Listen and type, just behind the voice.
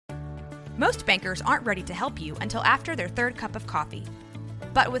Most bankers aren't ready to help you until after their third cup of coffee.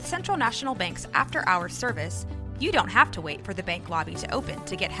 But with Central National Bank's after-hours service, you don't have to wait for the bank lobby to open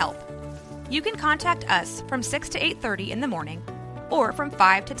to get help. You can contact us from 6 to 8:30 in the morning or from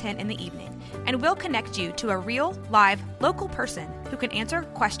 5 to 10 in the evening, and we'll connect you to a real, live, local person who can answer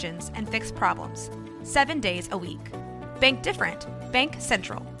questions and fix problems 7 days a week. Bank different. Bank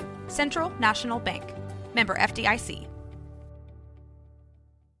Central. Central National Bank. Member FDIC.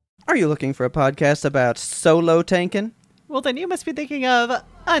 Are you looking for a podcast about solo tanking? Well, then you must be thinking of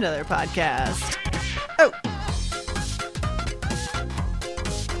another podcast. Oh!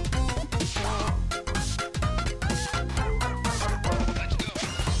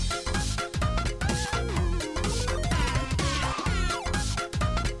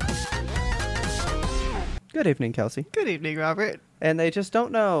 Good evening, Kelsey. Good evening, Robert. And they just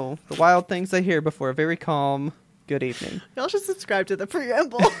don't know the wild things they hear before a very calm good evening. Y'all should subscribe to the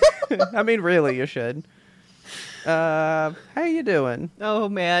preamble. I mean, really, you should. How you doing? Oh,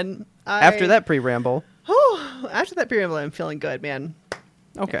 man. After that pre-ramble. Oh, after that preamble, I'm feeling good, man.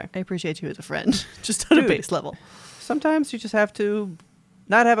 Okay. I appreciate you as a friend, just on a base level. Sometimes you just have to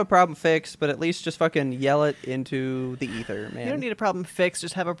not have a problem fixed, but at least just fucking yell it into the ether, man. You don't need a problem fixed,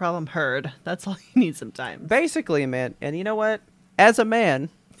 just have a problem heard. That's all you need sometimes. Basically, man. And you know what? As a man,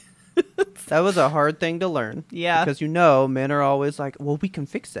 that was a hard thing to learn. Yeah. Because men are always like, well, we can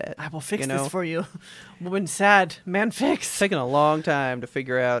fix that. I will fix this for you. Woman sad, man fix. It's taken a long time to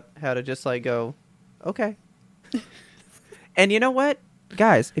figure out how to just like go, okay. And you know what?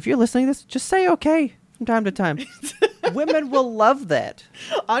 Guys, if you're listening to this, just say okay from time to time. Women will love that.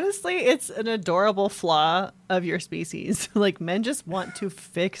 Honestly, it's an adorable flaw of your species. Like, men just want to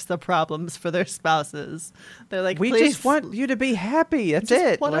fix the problems for their spouses. They're like, we just want you to be happy. That's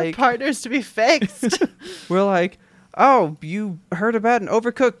it. Want like, our partners to be fixed. We're like, oh, you heard about an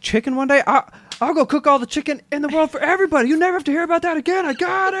overcooked chicken one day? I'll go cook all the chicken in the world for everybody. You never have to hear about that again. I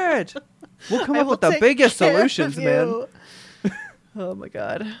got it. We'll come up with the biggest solutions, man. Oh, my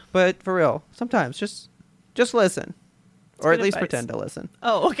God. But for real, sometimes just listen. Or at least advice. pretend to listen.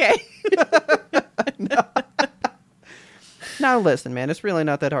 Oh, okay. Now listen, man. It's really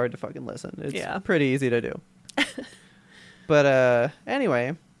not that hard to fucking listen. It's pretty easy to do. But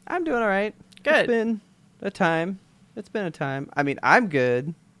anyway, I'm doing all right. Good. It's been a time. I mean, I'm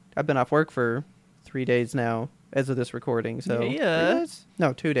good. I've been off work for 3 days now as of this recording. So yeah. 3 days?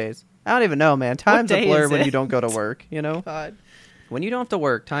 No, 2 days. I don't even know, man. Time's a blur when you don't go to work, you know? God. When you don't have to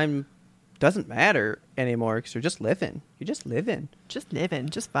work, time doesn't matter anymore because you're just living. You're just living. Just living.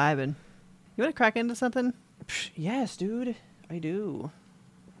 Just vibing. You want to crack into something? Yes, dude. I do.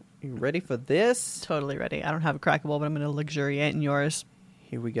 You ready for this? Totally ready. I don't have a crackable, but I'm going to luxuriate in yours.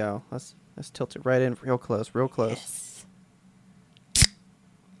 Here we go. Let's tilt it right in real close. Yes.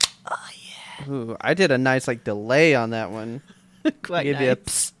 Oh, yeah. Ooh, I did a nice like delay on that one. Quite Give nice. you a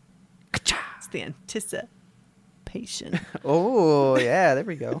psst. It's the anticipation. Oh, yeah. There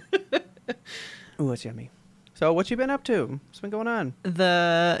we go. Ooh, that's yummy. So what you been up to? What's been going on?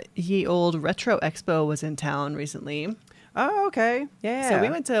 The Ye Old Retro Expo was in town recently. Oh, okay. Yeah. So we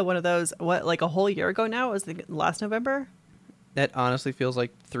went to one of those, like a whole year ago now? It was last November? That honestly feels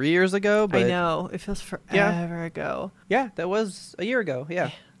like 3 years ago. But I know. It feels forever ago. Yeah, that was a year ago.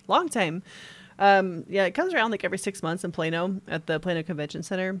 Yeah. Long time. Yeah, it comes around like every 6 months in Plano at the Plano Convention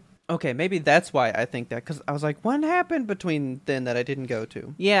Center. Okay, maybe that's why I think that, because I was like, what happened between then that I didn't go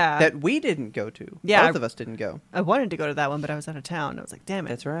to? Yeah. That we didn't go to. Yeah. Both of us didn't go. I wanted to go to that one, but I was out of town. I was like, damn it.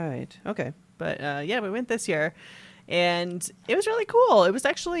 That's right. Okay. But yeah, we went this year, and it was really cool. It was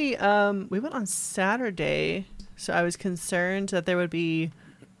actually, we went on Saturday, so I was concerned that there would be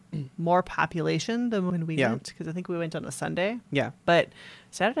more population than when we went, because I think we went on a Sunday. Yeah. But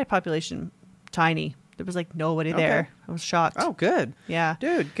Saturday population, tiny. There was like nobody there. I was shocked. Oh, good. Yeah.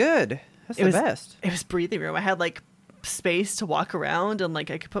 Dude, good. That's the best. It was breathing room. I had like space to walk around, and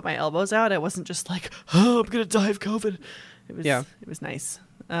like I could put my elbows out. I wasn't just like, oh, I'm going to die of COVID. It was nice.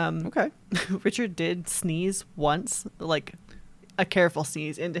 Okay. Richard did sneeze once, like a careful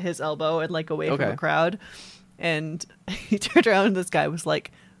sneeze into his elbow and like away from a crowd. And he turned around and this guy was like,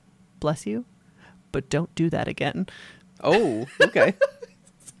 bless you, but don't do that again. Oh, okay.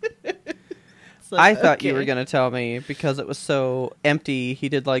 I thought you were going to tell me because it was so empty, he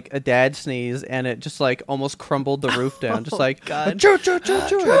did like a dad sneeze and it just like almost crumbled the roof down. Just like, God. Choo, choo, choo,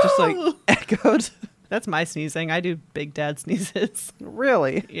 choo. It just like echoed. That's my sneezing. I do big dad sneezes.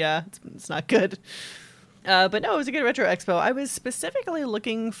 Really? Yeah, it's not good. But no, it was a good retro expo. I was specifically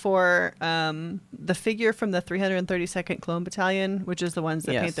looking for the figure from the 332nd Clone Battalion, which is the ones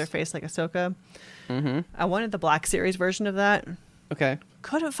that paint their face like Ahsoka. Mm-hmm. I wanted the Black Series version of that. Okay.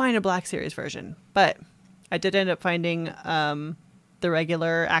 couldn't find a Black Series version, but I did end up finding the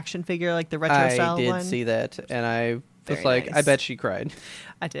regular action figure, like the retro style one. I did see that, and I was Very like, nice. I bet she cried.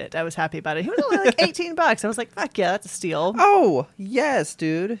 I did. I was happy about it. He was only like $18. I was like, fuck yeah, that's a steal. Oh, yes,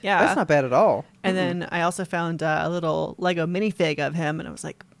 dude. Yeah. That's not bad at all. And then I also found a little Lego minifig of him, and I was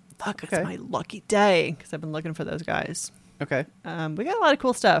like, fuck, it's my lucky day, because I've been looking for those guys. Okay. We got a lot of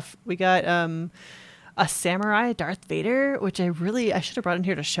cool stuff. We got a samurai Darth Vader, which I should have brought in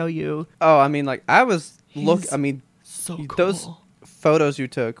here to show you. Oh, I mean, like, So cool. those photos you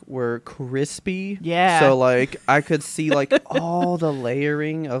took were crispy. Yeah. So, like, I could see, like, all the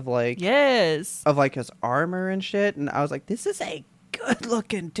layering of, like... Yes. Of, like, his armor and shit. And I was like, this is a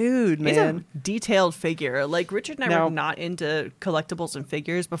good-looking dude, man. He's a detailed figure. Like, Richard and I were not into collectibles and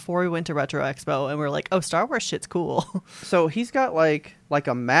figures before we went to Retro Expo. And we were like, oh, Star Wars shit's cool. So, he's got, like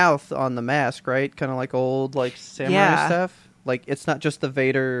a mouth on the mask, right? Kind of like old, like, samurai stuff. Like, it's not just the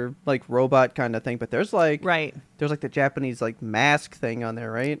Vader, like, robot kind of thing, but there's, like... Right. There's, like, the Japanese, like, mask thing on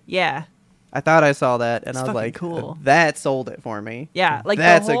there, right? Yeah. I thought I saw that, and It's I was fucking like, cool. That sold it for me. Yeah. Like,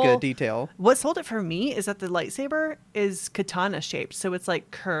 that's a good detail. What sold it for me is that the lightsaber is katana shaped, so it's, like,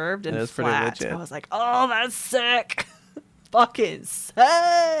 curved and pretty flat. legit. I was like, oh, that's sick. Fucking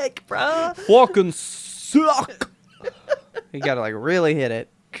sick, bro. Fucking suck. You gotta, like, really hit it.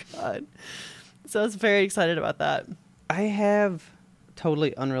 God. So I was very excited about that. I have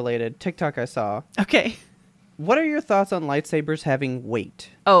totally unrelated TikTok I saw. Okay. What are your thoughts on lightsabers having weight?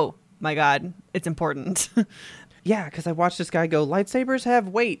 Oh, my God. It's important. Yeah, because I watched this guy go, lightsabers have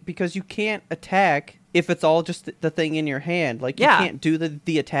weight because you can't attack if it's all just the thing in your hand. Like, you can't do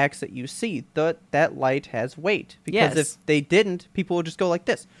the attacks that you see. That light has weight. Because if they didn't, people would just go like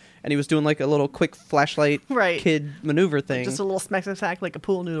this. And he was doing, like, a little quick flashlight kid maneuver thing. Just a little smack attack like a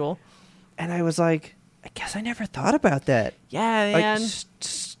pool noodle. And I was like, I guess I never thought about that. Yeah, Like, man.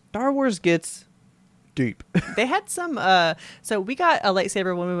 Star Wars gets deep. They had some so we got a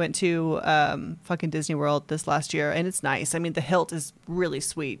lightsaber when we went to fucking Disney World this last year, and it's nice. I mean, the hilt is really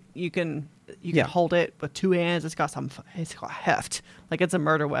sweet. You can hold it with two hands. It's got heft. Like, it's a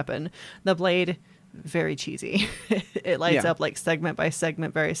murder weapon. The blade, very cheesy. It lights up like segment by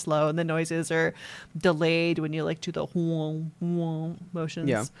segment, very slow, and the noises are delayed when you like do the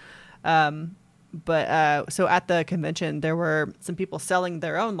motions. But so at the convention, there were some people selling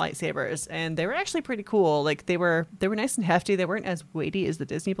their own lightsabers, and they were actually pretty cool. Like, they were nice and hefty. They weren't as weighty as the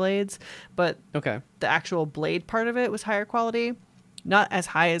Disney blades, but the actual blade part of it was higher quality. Not as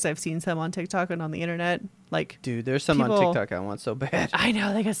high as I've seen some on TikTok and on the internet. Like, dude, there's some on TikTok I want so bad. I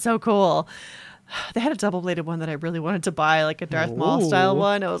know, they get so cool. They had a double bladed one that I really wanted to buy, like a Darth Maul style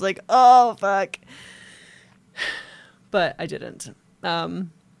one. I was like, oh fuck, but I didn't.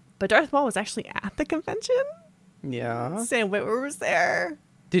 But Darth Maul was actually at the convention. Yeah. Sam Witwer was there.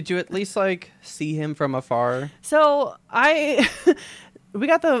 Did you at least, like, see him from afar? So we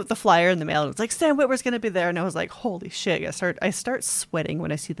got the flyer in the mail, and it's like, Sam Witwer's going to be there. And I was like, holy shit. I start sweating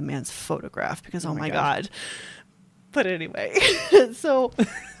when I see the man's photograph because, oh my God. But anyway, so...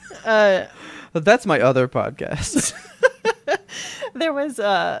 that's my other podcast. There was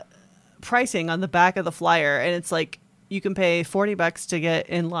pricing on the back of the flyer, and it's like, you can pay $40 to get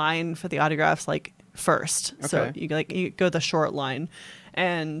in line for the autographs, like, first. Okay. So you go the short line,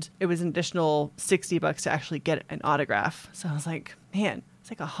 and it was an additional $60 to actually get an autograph. So I was like, man,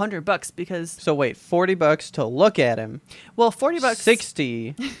 it's like $100 because. So wait, $40 to look at him. Well, $40.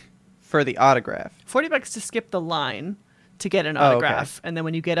 $60 for the autograph. $40 to skip the line to get an autograph, and then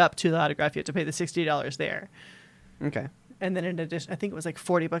when you get up to the autograph, you have to pay the $60 there. Okay. And then in addition, I think it was like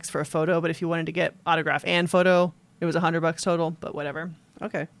 $40 for a photo. But if you wanted to get autograph and photo, it was $100 total, but whatever.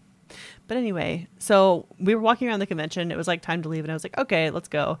 Okay. But anyway, so we were walking around the convention. It was like time to leave, and I was like, okay, let's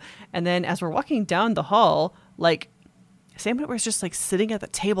go. And then as we're walking down the hall, like, Sam Witwer was just like sitting at the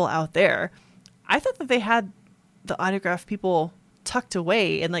table out there. I thought that they had the autograph people tucked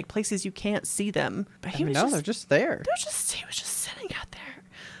away in like places you can't see them. But he was they're just there. He was just sitting out there.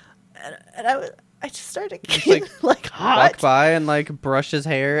 And I just started just, getting like hot. Walk by and like brush his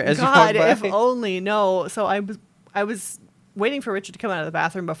hair as you walk by. If only. No. So I was waiting for Richard to come out of the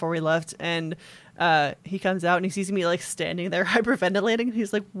bathroom before we left, and he comes out and he sees me like standing there hyperventilating, and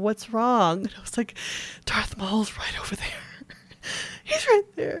he's like, what's wrong? And I was like, Darth Maul's right over there. He's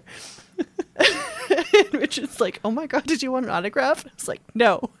right there. And Richard's like, oh my God, did you want an autograph? I was like,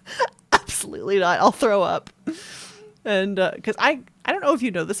 no, absolutely not. I'll throw up. And because I don't know if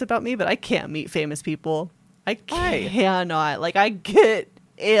you know this about me, but I can't meet famous people. I cannot. Like, I get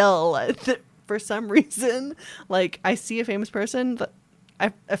ill for some reason. Like, I see a famous person that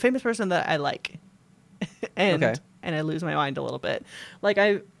I like, and and I lose my mind a little bit. Like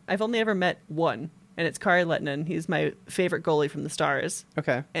I've only ever met one, and it's Kari Lettinen. He's my favorite goalie from the Stars.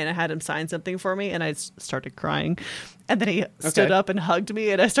 Okay. And I had him sign something for me, and I started crying. And then he stood up and hugged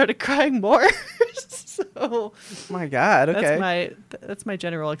me, and I started crying more. So, my God. Okay. That's my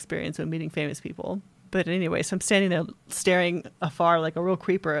general experience when meeting famous people. But anyway, so I'm standing there staring afar like a real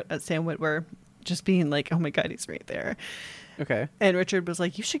creeper at Sam Witwer, just being like, oh my God, he's right there. Okay. And Richard was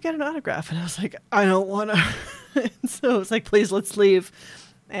like, you should get an autograph. And I was like, I don't want to. So I was like, please, let's leave.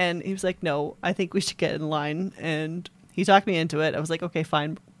 And he was like, no, I think we should get in line. And he talked me into it. I was like, okay,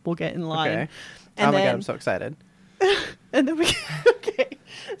 fine, we'll get in line. Okay. And oh my God, I'm so excited. And then okay.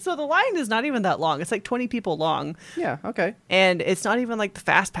 So the line is not even that long. It's like 20 people long. Yeah, okay. And it's not even like the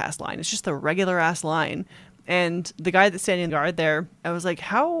fast pass line. It's just the regular ass line. And the guy that's standing guard there, I was like,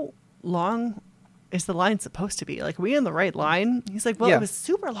 how long is the line supposed to be? Like, are we in the right line? He's like, well, Yeah. It was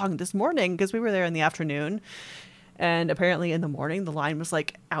super long this morning because we were there in the afternoon. And apparently in the morning, the line was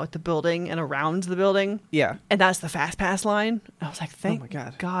like out the building and around the building. Yeah. And that's the fast pass line. I was like, thank my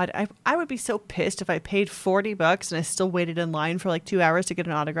God. God. I would be so pissed if I paid $40 and I still waited in line for like 2 hours to get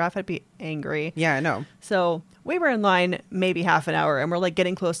an autograph. I'd be angry. Yeah, I know. So we were in line maybe half an hour, and we're like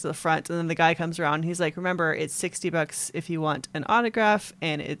getting close to the front. And then the guy comes around. And he's like, remember, it's $60 if you want an autograph,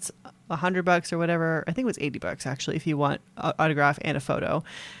 and it's $100 or whatever. I think it was $80 actually if you want an autograph and a photo.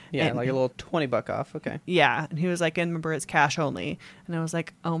 Yeah, and like a little $20 off. Okay. yeah. And he was like, and remember, it's cash only. And I was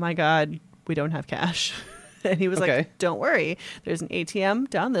like, oh my God, we don't have cash. And he was Okay. like, don't worry. There's an ATM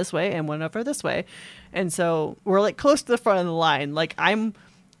down this way and one over this way. And so we're like close to the front of the line. Like I'm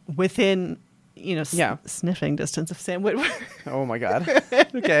within, sniffing distance of Sam Witwer. Oh my God.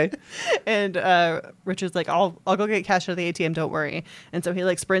 Okay. And Richard's like, I'll go get cash out of the ATM. Don't worry. And so he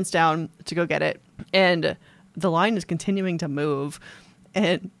like sprints down to go get it. And the line is continuing to move.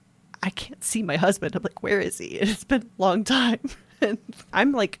 And I can't see my husband. I'm like, where is he? And it's been a long time. And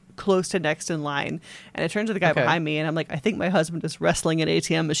I'm like close to next in line. And I turn to the guy behind me and I'm like, I think my husband is wrestling an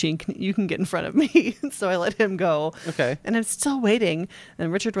ATM machine. You can get in front of me. And so I let him go. Okay. And I'm still waiting.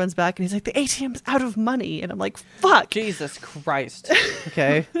 And Richard runs back and he's like, the ATM's out of money. And I'm like, fuck. Jesus Christ.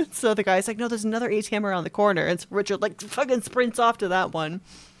 Okay. So the guy's like, no, there's another ATM around the corner. And so Richard like fucking sprints off to that one.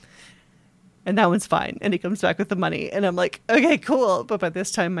 And that one's fine. And he comes back with the money. And I'm like, okay, cool. But by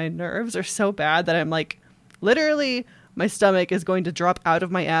this time, my nerves are so bad that I'm like, literally, my stomach is going to drop out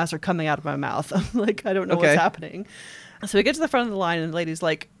of my ass or coming out of my mouth. I'm like, I don't know what's happening. So we get to the front of the line and the lady's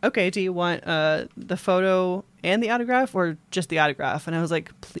like, okay, do you want the photo and the autograph or just the autograph? And I was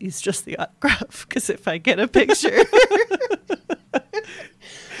like, please, just the autograph. Because if I get a picture,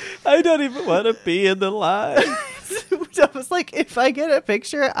 I don't even want to be in the line. I was like, if I get a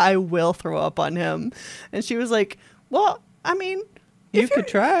picture, I will throw up on him. And she was like, well, I mean, You could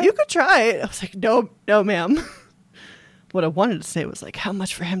try. You could try it. I was like, no, ma'am. What I wanted to say was like, how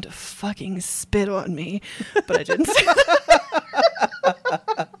much for him to fucking spit on me? But I didn't say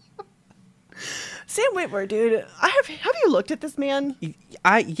that. Sam Witwer, dude. Have you looked at this man?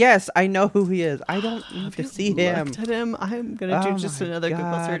 Yes, I know who he is. I don't need to see him. Looked at him. I'm gonna do just another Google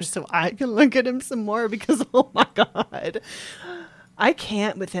God. search so I can look at him some more because oh my God, I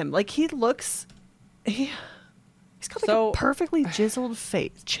can't with him. Like he's got like a perfectly chiseled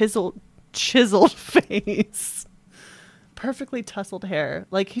face, chiseled face, perfectly tousled hair.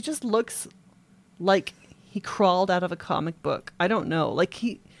 Like he just looks like he crawled out of a comic book. I don't know. Like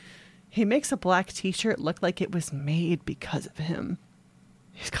he makes a black t-shirt look like it was made because of him.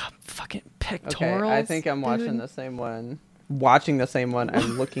 He's got fucking pectorals. Okay, I think I'm watching the same one. Watching the same one.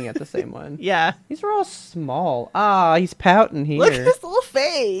 I'm looking at the same one. Yeah. These are all small. Ah, he's pouting here. Look at his little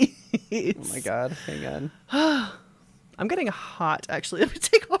face. Oh my God. Hang on. I'm getting hot, actually. Let me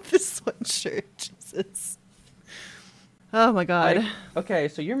take off this sweatshirt. Jesus. Oh my God. Like, okay,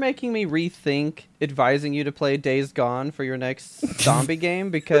 so you're making me rethink advising you to play Days Gone for your next zombie game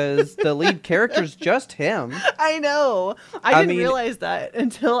because the lead character's just him. I know. I didn't realize that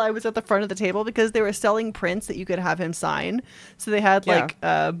until I was at the front of the table because they were selling prints that you could have him sign. So they had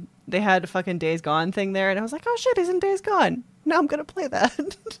they had a fucking Days Gone thing there, and I was like, oh shit, he's in Days Gone. Now I'm gonna play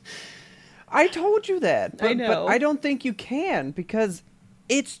that. I told you that. I know. But I don't think you can because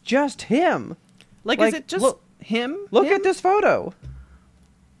it's just him. Like is it just him? Look at this photo.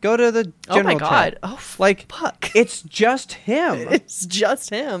 Go to the general Oh my God. chat. Oh, like, fuck. It's just him. It's just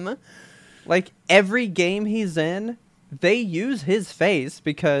him. Like, every game he's in, they use his face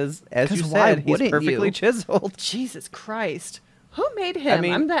because, as you said, he's perfectly chiseled. Jesus Christ. Who made him? I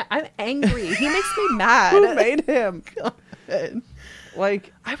mean, I'm angry. He makes me mad. Who made him? God.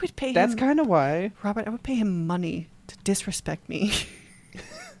 Like, I would pay him. That's kind of why. Robert, I would pay him money to disrespect me.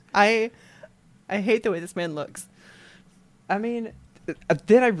 I hate the way this man looks. I mean,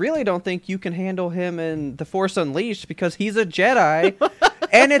 then I really don't think you can handle him in The Force Unleashed because he's a Jedi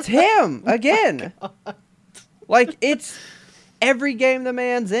and it's him again. Like, it's every game the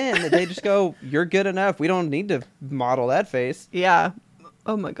man's in. They just go, you're good enough. We don't need to model that face. Yeah.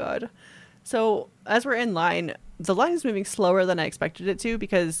 Oh my God. So as we're in line, the line is moving slower than I expected it to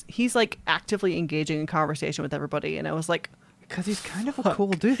because he's like actively engaging in conversation with everybody. And I was like, because he's kind of a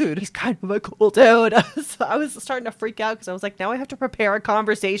cool dude. He's kind of a cool dude. So I was starting to freak out because I was like, now I have to prepare a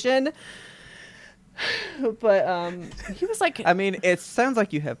conversation. But he was like, I mean, it sounds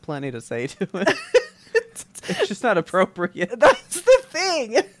like you have plenty to say to him. It's just not appropriate. That's the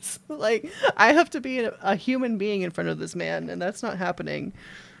thing. It's like, I have to be a human being in front of this man, and that's not happening.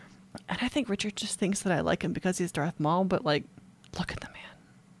 And I think Richard just thinks that I like him because he's Darth Maul, but like, look at the man.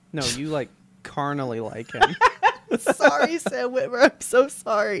 No, you like carnally like him. Sorry, Sam Witwer. I'm so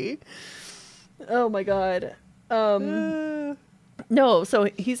sorry. Oh my God. No, so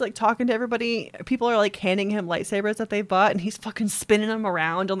he's like talking to everybody. People are like handing him lightsabers that they bought, and he's fucking spinning them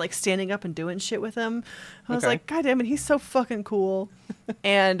around and like standing up and doing shit with them. I was like, God damn it, he's so fucking cool.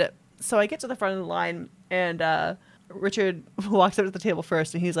 And so I get to the front of the line, and Richard walks up to the table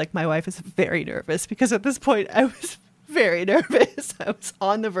first, and he's like, my wife is very nervous because at this point I was very nervous. I was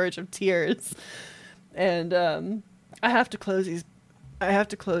on the verge of tears. And I have to close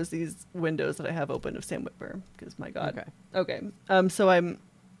these windows that I have open of Sam Witwer because my God. Okay. So I'm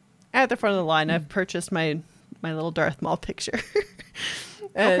at the front of the line. I've purchased my little Darth Maul picture.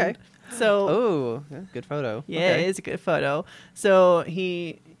 And so oh, yeah, good photo. Yeah, it is a good photo. So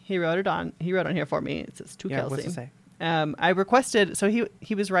he wrote it on. He wrote on here for me. It says to Kelsey. What's it say? I requested. So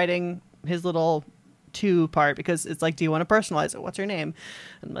he was writing his little to part because it's like, do you want to personalize it? What's your name?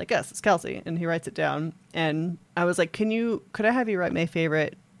 And I'm like, yes, it's Kelsey. And he writes it down. And I was like, could I have you write my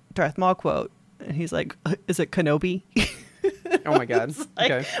favorite Darth Maul quote? And he's like, is it Kenobi? Oh my God.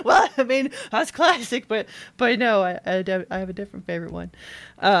 Like, okay. Well, I mean, that's classic, but no, I have a different favorite one.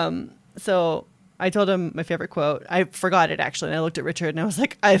 So I told him my favorite quote. I forgot it actually. And I looked at Richard and I was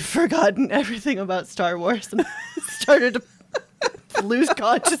like, I've forgotten everything about Star Wars. And I started to lose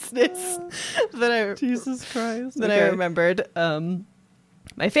consciousness. Jesus Christ. Then I remembered.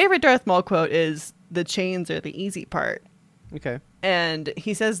 My favorite Darth Maul quote is, the chains are the easy part. Okay. And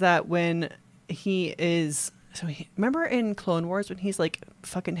he says that when he is... remember in Clone Wars when he's like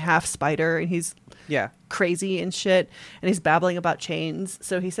fucking half spider and he's crazy and shit and he's babbling about chains?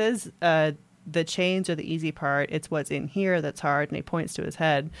 So he says the chains are the easy part. It's what's in here that's hard. And he points to his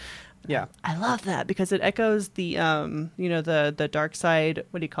head. Yeah. I love that because it echoes the the dark side,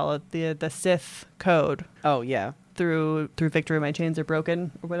 what do you call it? The Sith code. Oh yeah. Through victory my chains are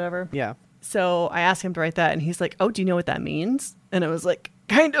broken or whatever. Yeah. So I asked him to write that and he's like, oh, do you know what that means? And I was like,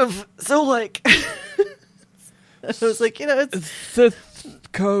 kind of. So like I was like, it's Sith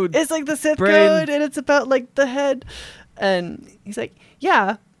code. It's like the Sith code and it's about like the head. And he's like,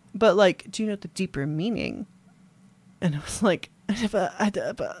 yeah, but like, do you know the deeper meaning? And I was like,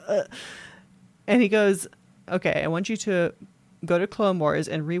 and he goes, okay, I want you to go to Clone Wars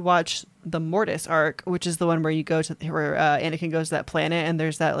and rewatch the Mortis arc, which is the one where you go to where Anakin goes to that planet and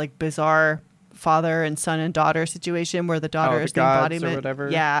there's that like bizarre father and son and daughter situation where the daughter is the embodiment or whatever.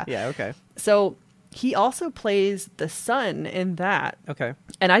 Yeah. Okay. So he also plays the son in that. Okay.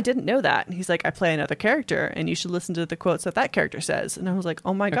 And I didn't know that. And he's like, I play another character and you should listen to the quotes that character says. And I was like,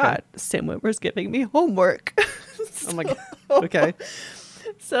 oh my God, Sam Witwer's giving me homework. Oh my God. Okay.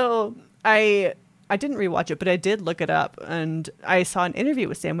 So I didn't rewatch it, but I did look it up. And I saw an interview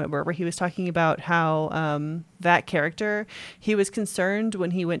with Sam Witwer where he was talking about how that character, he was concerned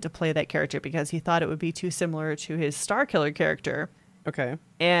when he went to play that character because he thought it would be too similar to his Starkiller character. Okay.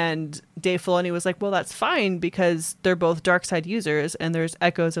 And Dave Filoni was like, well, that's fine because they're both dark side users and there's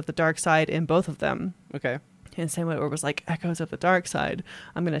echoes of the dark side in both of them. Okay. And Sam Witwer was like, echoes of the dark side.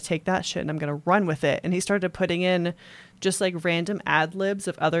 I'm going to take that shit and I'm going to run with it. And he started putting in just like random ad libs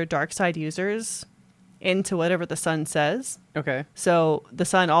of other dark side users into whatever the son says. Okay. So the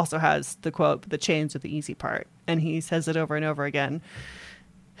son also has the quote, the chains are the easy part. And he says it over and over again.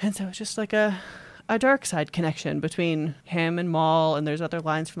 And so it's just like a dark side connection between him and Maul, and there's other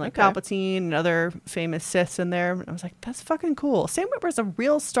lines from like Palpatine and other famous Siths in there. And I was like, that's fucking cool. Sam Witwer's a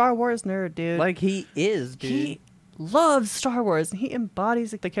real Star Wars nerd, dude. Like he is, dude. He loves Star Wars and he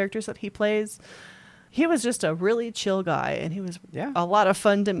embodies like the characters that he plays. He was just a really chill guy and he was a lot of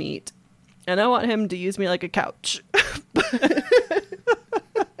fun to meet. And I want him to use me like a couch.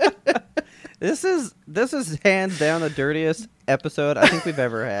 This is hands down the dirtiest episode I think we've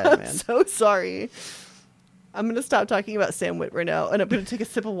ever had, man. I'm so sorry. I'm going to stop talking about Sam Witwer now, and I'm going to take a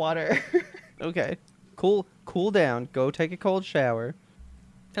sip of water. Okay. Cool. cool down, go take a cold shower.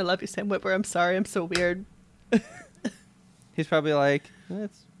 I love you, Sam Whitwer. I'm sorry. I'm so weird. He's probably like,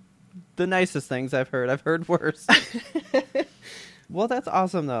 that's the nicest things I've heard. I've heard worse. Well, that's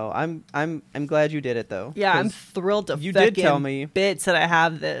awesome though. I'm glad you did it though. Yeah, I'm thrilled to you did tell me bits that I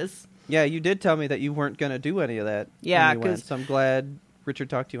have this. Yeah, you did tell me that you weren't going to do any of that. Yeah, so I'm glad Richard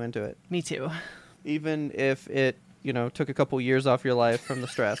talked you into it. Me too. Even if it, took a couple years off your life from the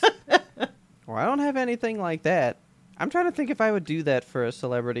stress. Well, I don't have anything like that. I'm trying to think if I would do that for a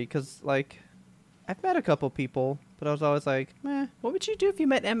celebrity because, like, I've met a couple people, but I was always like, meh. What would you do if you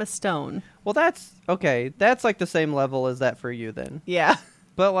met Emma Stone? Well, that's okay. That's like the same level as that for you then. Yeah.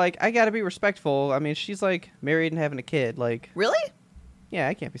 But, like, I got to be respectful. I mean, she's, like, married and having a kid. Like, really? Yeah,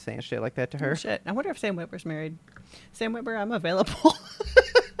 I can't be saying shit like that to her. Oh, shit. I wonder if Sam Whitwer's married. Sam Whitwer, I'm available.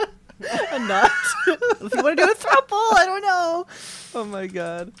 I'm not. If you want to do a throuple, I don't know. Oh, my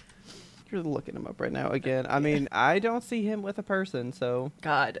God. You're looking him up right now again. I mean, I don't see him with a person, so...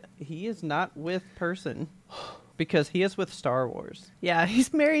 God. He is not with person. Because he is with Star Wars. Yeah,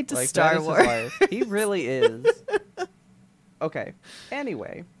 he's married to Star Wars. His life. He really is. Okay.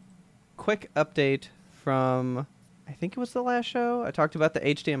 Anyway, quick update from... I think it was the last show. I talked about the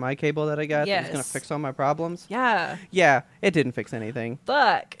HDMI cable that I got. Yes. That was going to fix all my problems. Yeah. Yeah, it didn't fix anything.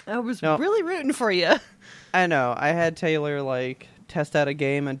 Fuck. I was really rooting for you. I know. I had Taylor, like, test out a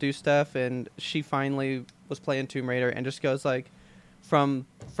game and do stuff, and she finally was playing Tomb Raider and just goes, like, from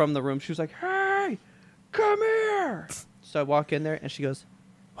the room, she was like, hey, come here. So I walk in there, and she goes,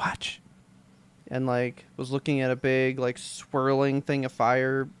 watch. And, like, was looking at a big, like, swirling thing of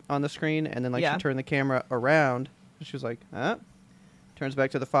fire on the screen, and then, like, she turned the camera around. She was like, huh? Turns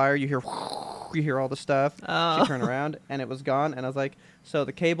back to the fire. You hear all the stuff. Oh. She turned around, and it was gone. And I was like, so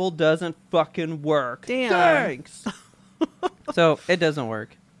the cable doesn't fucking work. Damn. Thanks. So it doesn't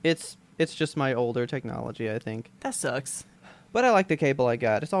work. It's just my older technology, I think. That sucks. But I like the cable I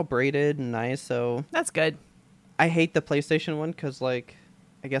got. It's all braided and nice, so... That's good. I hate the PlayStation one because, like,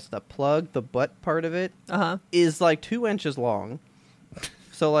 I guess the plug, the butt part of it, uh-huh, is, like, 2 inches long.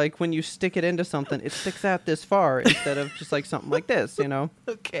 So, like, when you stick it into something, it sticks out this far instead of just, like, something like this,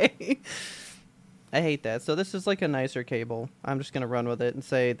 Okay. I hate that. So this is, like, a nicer cable. I'm just going to run with it and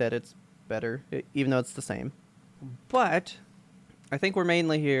say that it's better, even though it's the same. But I think we're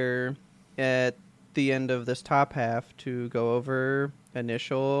mainly here at the end of this top half to go over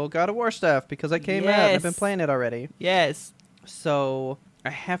initial God of War stuff because I came out and I've been playing it already. Yes. So I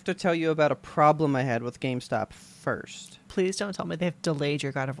have to tell you about a problem I had with GameStop first. Please don't tell me they've delayed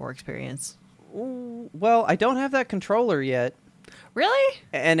your God of War experience. Ooh, well, I don't have that controller yet. Really?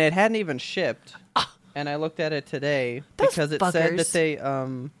 And it hadn't even shipped. And I looked at it today because it said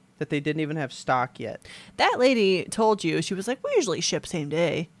that they didn't even have stock yet. That lady told you, she was like, we usually ship same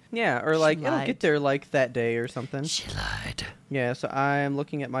day. Yeah, or like it'll get there like that day or something. She lied. Yeah, so I'm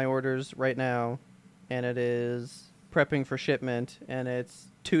looking at my orders right now, and it is prepping for shipment, and it's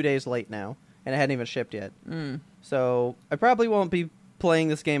 2 days late now, and it hadn't even shipped yet. So I probably won't be playing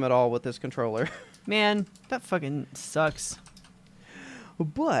this game at all with this controller. Man, that fucking sucks.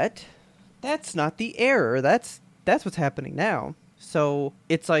 But that's not the error. That's what's happening now. So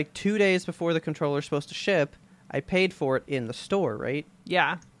it's like 2 days before the controller's supposed to ship. I paid for it in the store, right?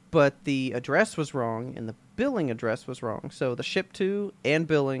 Yeah. But the address was wrong, and the billing address was wrong. So the ship to and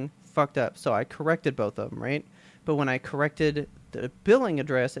billing fucked up. So I corrected both of them, right? But when I corrected the billing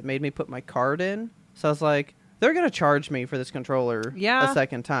address, it made me put my card in. So I was like, they're going to charge me for this controller a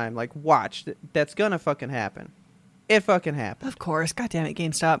second time. Like, watch. That's going to fucking happen. It fucking happened. Of course. God damn it,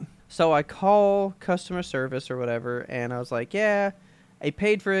 GameStop. So I call customer service or whatever, and I was like, yeah, I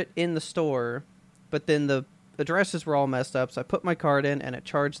paid for it in the store, but then the addresses were all messed up, so I put my card in, and it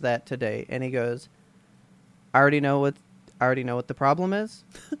charged that today. And he goes, I already know what the problem is,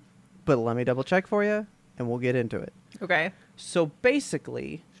 but let me double check for you, and we'll get into it. Okay. So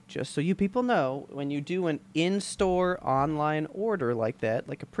basically, just so you people know, when you do an in-store online order like that,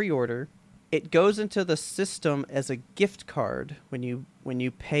 like a pre-order, it goes into the system as a gift card when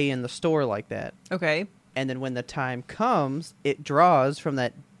you pay in the store like that. Okay. And then when the time comes, it draws from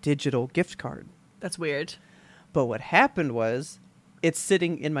that digital gift card. That's weird. But what happened was, it's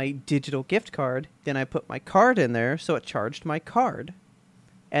sitting in my digital gift card, then I put my card in there, so it charged my card,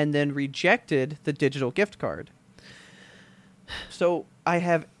 and then rejected the digital gift card. So I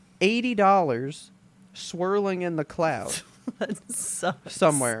have $80 swirling in the cloud That sucks.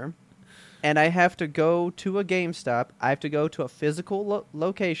 somewhere. And I have to go to a GameStop. I have to go to a physical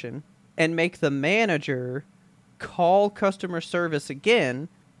location and make the manager call customer service again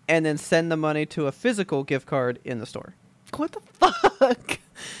and then send the money to a physical gift card in the store. What the fuck?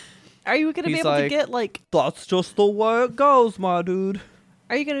 Are you going to be He's able to like, get like... That's just the way it goes, my dude.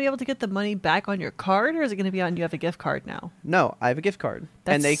 Are you going to be able to get the money back on your card, or is it going to be on you have a gift card now? No, I have a gift card.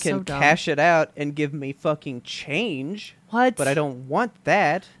 That's and they can so dumb. cash it out and give me fucking change. What? But I don't want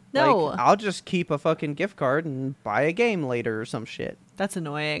that. No. Like, I'll just keep a fucking gift card and buy a game later or some shit. That's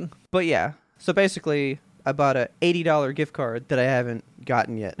annoying. But yeah, so basically, I bought a $80 gift card that I haven't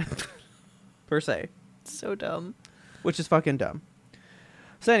gotten yet, per se. So dumb. Which is fucking dumb.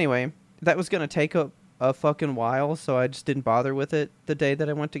 So anyway, that was going to take a fucking while, so I just didn't bother with it the day that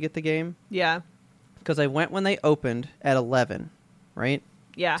I went to get the game. Yeah. Because I went when they opened at 11, right?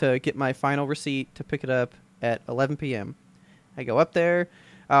 Yeah. To get my final receipt to pick it up at 11 p.m. I go up there.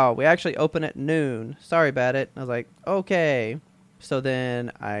 Oh, we actually open at noon. Sorry about it. I was like, okay. So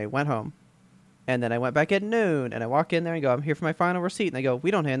then I went home. And then I went back at noon. And I walk in there and go, I'm here for my final receipt. And they go, we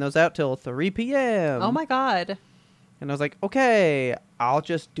don't hand those out till 3 p.m. Oh, my God. And I was like, okay, I'll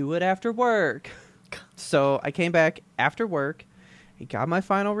just do it after work. So I came back after work. He got my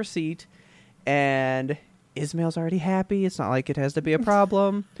final receipt. And Ismail's already happy. It's not like it has to be a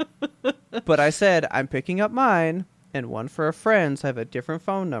problem. But I said, I'm picking up mine. And one for a friend, so I have a different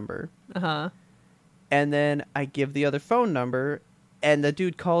phone number. Uh-huh. And then I give the other phone number, and the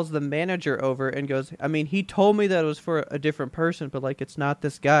dude calls the manager over and goes, I mean, he told me that it was for a different person, but, like, it's not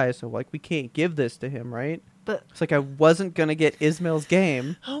this guy, so, like, we can't give this to him, right? But it's like I wasn't going to get Ismail's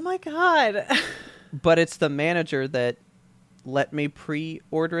game. Oh, my God. But it's the manager that let me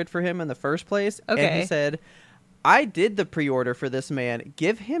pre-order it for him in the first place. Okay. And he said, I did the pre-order for this man.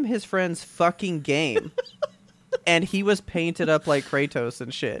 Give him his friend's fucking game. And he was painted up like Kratos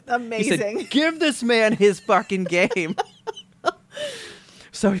and shit. Amazing. He said, give this man his fucking game.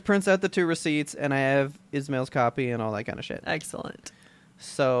 So he prints out the 2 receipts, and I have Ismail's copy and all that kind of shit. Excellent.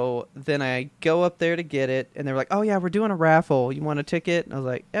 So then I go up there to get it, and they're like, oh, yeah, we're doing a raffle. You want a ticket? And I was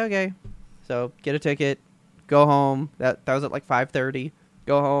like, okay. So get a ticket, go home. That was at like 5:30.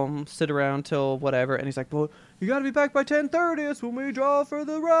 Go home, sit around till whatever. And he's like, well, you got to be back by 10:30. That's when we draw for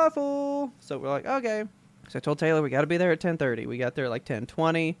the raffle. So we're like, okay. So I told Taylor we got to be there at 10:30. We got there at like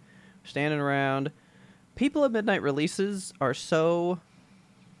 10:20, standing around. People at midnight releases are so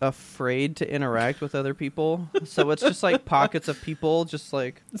afraid to interact with other people. So it's just like pockets of people just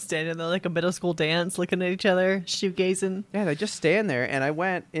like standing there like a middle school dance, looking at each other, shoegazing. Yeah, they just stand there. And I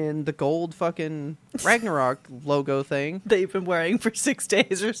went in the gold fucking Ragnarok logo thing that you've been wearing for 6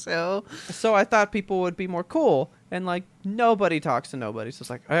 days or so. So I thought people would be more cool. And like nobody talks to nobody. So it's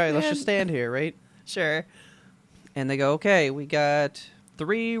like, all right, let's just stand here, right? Sure. And they go, okay, we got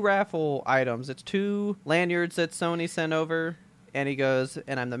 3 raffle items. It's 2 lanyards that Sony sent over. And he goes,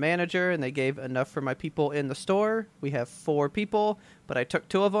 and I'm the manager, and they gave enough for my people in the store. We have 4 people, but I took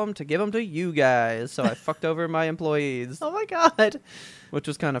 2 of them to give them to you guys. So I fucked over my employees. Oh, my God. Which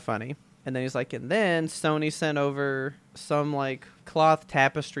was kind of funny. And then he's like, and then Sony sent over some, like, cloth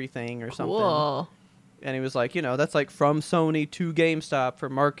tapestry thing or something. Cool. And he was like, you know, that's, like, from Sony to GameStop for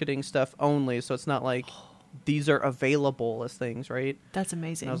marketing stuff only. So it's not like these are available as things, right? That's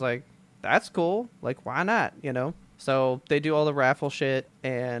amazing. And I was like, that's cool. Like, why not, you know? So they do all the raffle shit,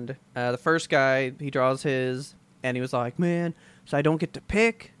 and the first guy, he draws his, and he was like, man, so I don't get to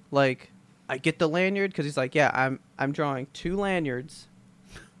pick? Like, I get the lanyard? Because he's like, yeah, I'm drawing 2 lanyards,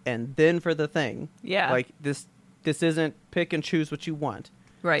 and then for the thing. Yeah. Like, this isn't pick and choose what you want.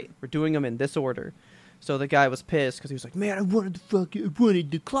 Right. We're doing them in this order. So the guy was pissed, because he was like, man, I wanted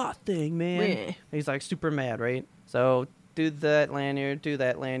the cloth thing, man. Yeah. And he's like super mad, right? So do that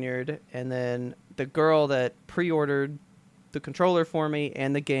lanyard, and then the girl that pre-ordered the controller for me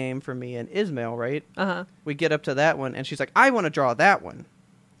and the game for me and Ismail, right? Uh-huh. We get up to that one, and she's like, I want to draw that one.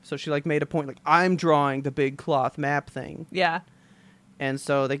 So she, like, made a point, like, I'm drawing the big cloth map thing. Yeah. And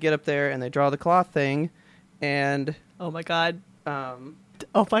so they get up there, and they draw the cloth thing, and... Oh, my God.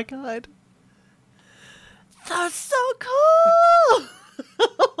 Oh, my God. That's so cool!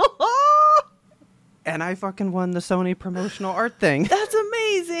 And I fucking won the Sony promotional art thing. That's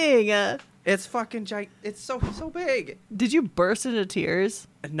amazing! It's fucking it's so big. Did you burst into tears?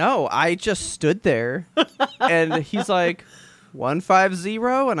 No, I just stood there, and he's like, 150,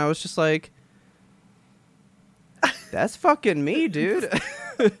 and I was just like, that's fucking me, dude.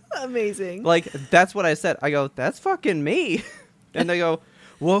 Amazing. Like, that's what I said. I go, that's fucking me. And they go,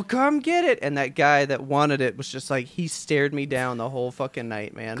 well, come get it. And that guy that wanted it was just like, he stared me down the whole fucking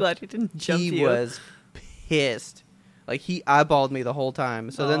night, man. Glad he didn't jump you. He was pissed. Like, he eyeballed me the whole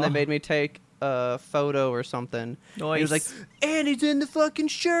time. So then they made me take a photo or something. Nice. And he was like, and he's in the fucking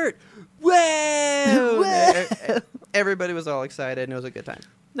shirt. Whoa! Everybody was all excited, and it was a good time.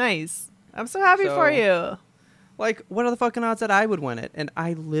 Nice. I'm so happy for you. Like, what are the fucking odds that I would win it? And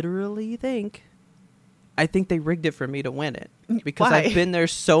I literally think they rigged it for me to win it. Because Why? I've been there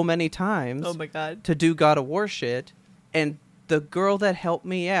so many times Oh my God. to do God of War shit. And the girl that helped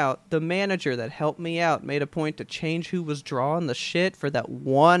me out, the manager that helped me out, made a point to change who was drawing the shit for that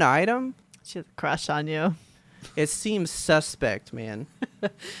one item. She has a crush on you. It seems suspect, man.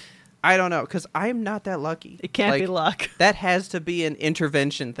 I don't know, because I'm not that lucky. It can't be luck. That has to be an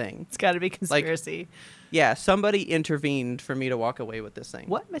intervention thing. It's got to be conspiracy. Yeah, somebody intervened for me to walk away with this thing.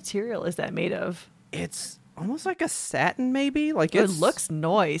 What material is that made of? It's almost like a satin, maybe. Like It looks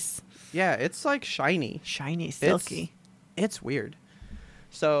nice. Yeah, it's like shiny. Shiny, silky. It's weird.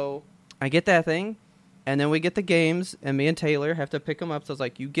 So I get that thing, and then we get the games, and me and Taylor have to pick them up. So I was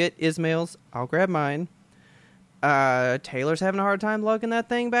like, you get Ismail's, I'll grab mine. Taylor's having a hard time lugging that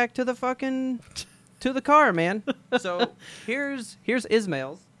thing back to the car, man. So here's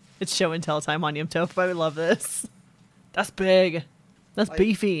Ismail's. It's show and tell time on Yom Tov. I love this. That's big. That's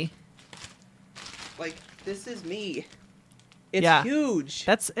beefy. Like, this is me. It's huge.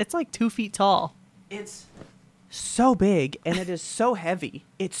 It's like 2 feet tall. It's so big, and it is so heavy.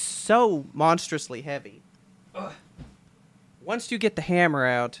 It's so monstrously heavy. Ugh. Once you get the hammer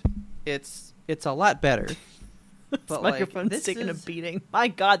out, it's a lot better. But microphone's taking a beating. My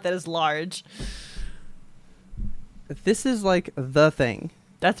God, that is large. This is like the thing.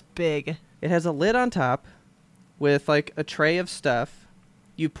 That's big. It has a lid on top with like a tray of stuff.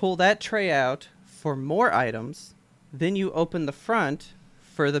 You pull that tray out for more items. Then you open the front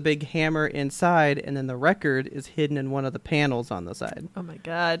for the big hammer inside, and then the record is hidden in one of the panels on the side. Oh my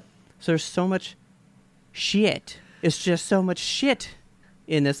God. So there's so much shit. It's just so much shit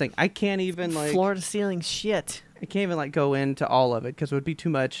in this thing. I can't even like floor to ceiling shit. I can't even like go into all of it because it would be too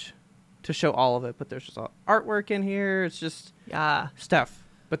much to show all of it. But there's just artwork in here. It's just stuff.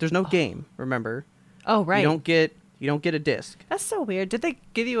 But there's no game. Remember? Oh right. You don't get a disc. That's so weird. Did they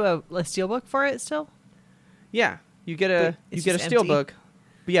give you a steelbook for it still? Yeah, you get a steelbook.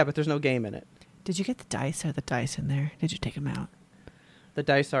 But yeah, but there's no game in it. Did you get the dice? Are the dice in there? Did you take them out? The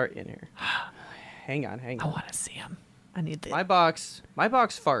dice are in here. Hang on. I want to see them. I need the... My box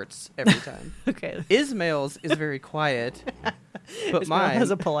farts every time. Okay. Ismail's is very quiet, but Ismail mine has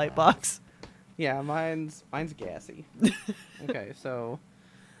a polite box. Yeah, mine's gassy. Okay, so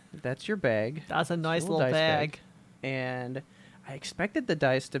that's your bag. That's a nice little bag. And I expected the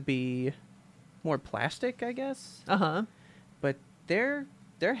dice to be more plastic, I guess. Uh-huh. But they're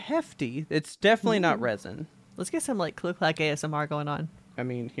hefty. It's definitely not resin. Let's get some like click-clack ASMR going on. I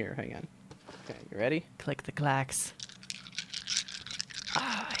mean, here, hang on. Okay, you ready? Click the clacks.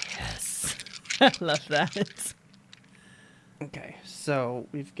 Ah, yes. I love that. Okay, so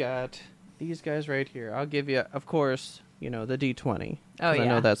we've got these guys right here. I'll give you, of course, the D20. Oh, yeah. I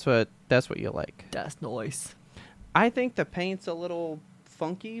know that's what you like. That's nice. I think the paint's a little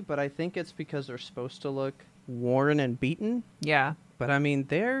funky, but I think it's because they're supposed to look worn and beaten. Yeah. But I mean,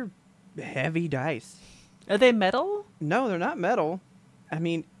 they're heavy dice. Are they metal? No, they're not metal. I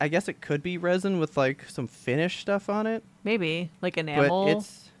mean, I guess it could be resin with like some finish stuff on it. Maybe. Like enamel? But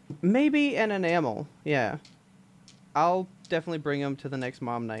it's maybe an enamel. Yeah. I'll definitely bring him to the next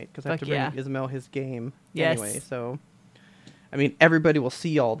mom night because I have to bring Ismail his game anyway. So, I mean, everybody will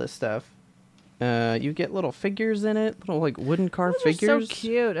see all this stuff. You get little figures in it, little like wooden carved figures. So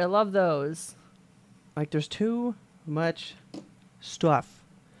cute. I love those. Like, there's too much stuff.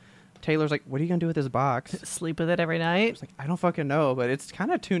 Taylor's like, what are you going to do with this box? Sleep with it every night? I was like, I don't fucking know, but it's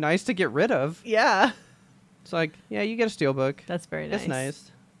kind of too nice to get rid of. Yeah. It's like, yeah, you get a steelbook. That's very nice. It's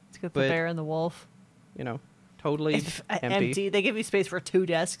nice. It's got the bear and the wolf. Totally empty. They give you space for 2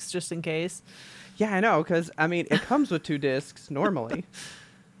 desks just in case. Yeah, I know, because, I mean, it comes with 2 discs normally.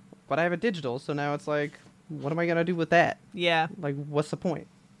 But I have a digital, so now it's like, what am I going to do with that? Yeah. Like, what's the point?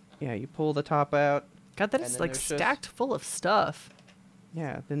 Yeah, you pull the top out. God, that is like stacked full of stuff.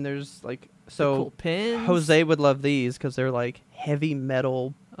 Yeah, then there's like, so cool pins. Jose would love these because they're like heavy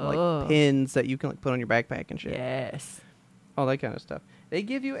metal like pins that you can like put on your backpack and shit. Yes. All that kind of stuff. They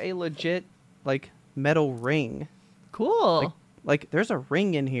give you a legit like metal ring. Cool. Like there's a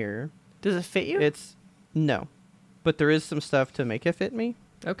ring in here. Does it fit you? No. But there is some stuff to make it fit me.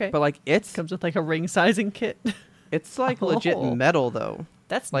 Okay. But like comes with like a ring sizing kit. It's like legit metal though.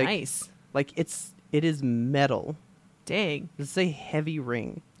 That's like, nice. Like it is metal. Dang. This is a heavy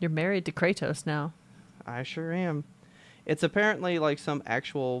ring. You're married to Kratos now. I sure am. It's apparently like some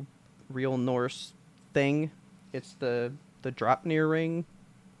actual real Norse thing. It's the Draupnir ring.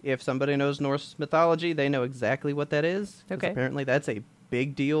 If somebody knows Norse mythology, they know exactly what that is. Okay. Apparently that's a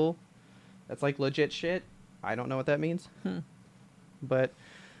big deal. That's like legit shit. I don't know what that means. But,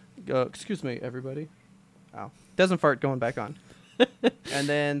 excuse me, everybody. Oh, doesn't fart going back on. And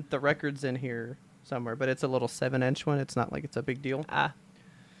then the record's in here somewhere, but it's a little 7-inch one. It's not like it's a big deal.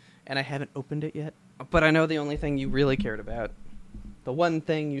 And I haven't opened it yet. But I know the only thing you really cared about, the one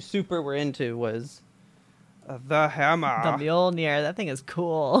thing you super were into was the hammer. The Mjolnir. That thing is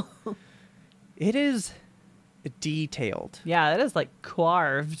cool. It is detailed. Yeah, it is like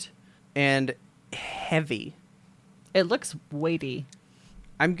carved. And heavy. It looks weighty.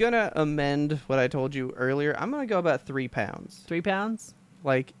 I'm going to amend what I told you earlier. I'm going to go about 3 pounds. 3 pounds?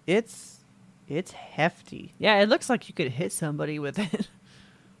 Like, it's hefty. Yeah, it looks like you could hit somebody with it.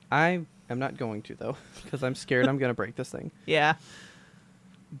 I am not going to, though, because I'm scared I'm going to break this thing. Yeah.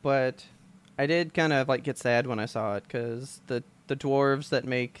 But I did kind of, like, get sad when I saw it, because the dwarves that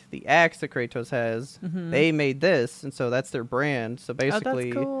make the axe that Kratos has, they made this, and so that's their brand. So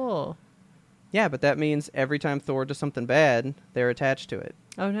basically... Oh, that's cool. Yeah, but that means every time Thor does something bad, they're attached to it.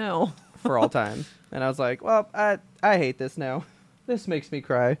 Oh, no. For all time. And I was like, well, I hate this now. This makes me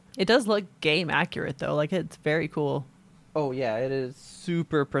cry. It does look game accurate, though. Like, it's very cool. Oh, yeah, it is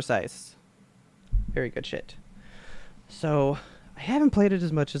super precise. Very good shit. So, I haven't played it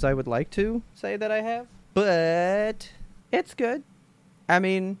as much as I would like to say that I have. But it's good. I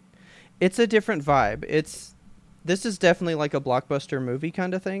mean, it's a different vibe. This is definitely like a blockbuster movie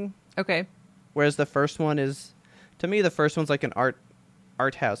kind of thing. Okay. Whereas the first one is, to me, the first one's like an art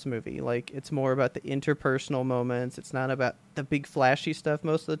house movie. Like, it's more about the interpersonal moments. It's not about the big flashy stuff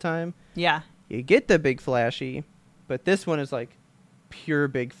most of the time. Yeah. You get the big flashy, but this one is like pure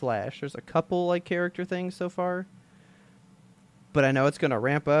big flash. There's a couple like character things so far, but I know it's going to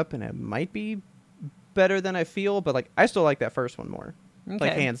ramp up and it might be better than I feel, but like I still like that first one more. Okay.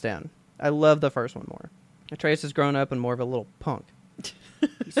 Like, hands down. I love the first one more. Atreus has grown up and more of a little punk.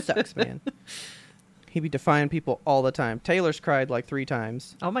 He sucks, man. He be defying people all the time. Taylor's cried like 3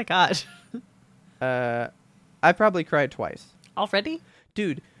 times. Oh, my God. I probably cried twice. Already?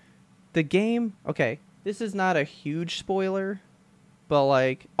 Dude, the game... Okay, this is not a huge spoiler, but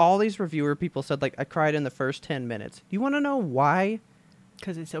like all these reviewer people said like I cried in the first 10 minutes. You want to know why?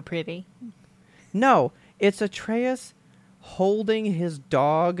 Because it's so pretty. No, it's Atreus holding his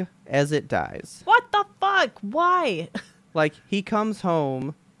dog as it dies. What the fuck? Why? Like, he comes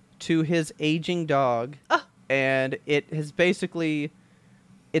home to his aging dog, and it has basically,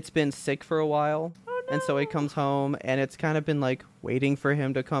 it's been sick for a while. Oh, no. And so he comes home, and it's kind of been, like, waiting for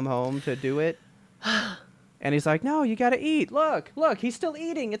him to come home to do it. And he's like, no, you gotta eat. Look, he's still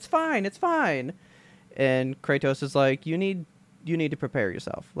eating. It's fine. And Kratos is like, you need to prepare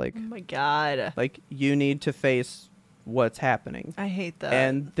yourself. Like, Oh, my God. like, you need to face what's happening. I hate that.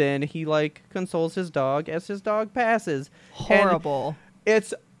 And then he like consoles his dog as his dog passes. Horrible. And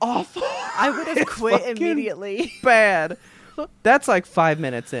it's awful. I would have quit immediately. Bad. That's like 5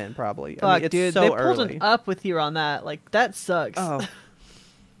 minutes in, probably. Fuck, I mean, it's dude. so They pulled early. an up with you on that. Like, that sucks. Oh.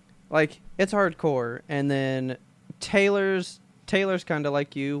 Like, it's hardcore. And then Taylor's kind of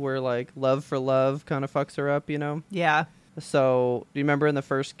like you, where like love for love kind of fucks her up, you know? Yeah. So, do you remember in the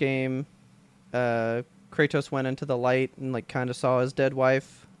first game, Kratos went into the light and like kind of saw his dead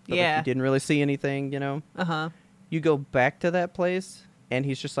wife, but Yeah. like, he didn't really see anything, you know? Uh-huh. You go back to that place and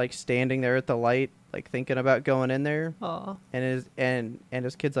he's just like standing there at the light, like thinking about going in there. Aw. And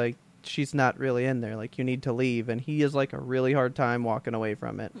his kid's like, she's not really in there, like you need to leave. And he has like a really hard time walking away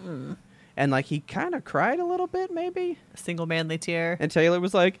from it. And like he kind of cried a little bit, maybe. A single manly tear. And Taylor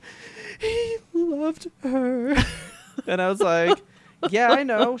was like, he loved her. And I was like, yeah, I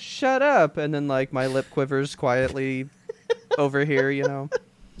know, shut up. And then like my lip quivers quietly over here, you know.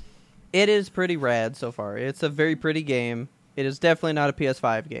 It is pretty rad so far. It's a very pretty game. It is definitely not a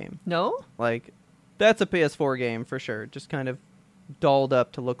PS5 game. No? Like, that's a PS4 game for sure. Just kind of dolled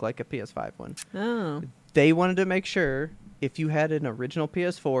up to look like a PS5 one. Oh. They wanted to make sure if you had an original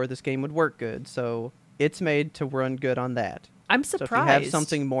PS4, this game would work good. So it's made to run good on that. I'm So surprised. if you have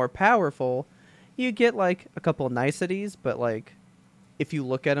something more powerful, you get like a couple niceties, but like if you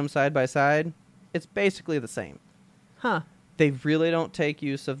look at them side by side, it's basically the same. Huh. They really don't take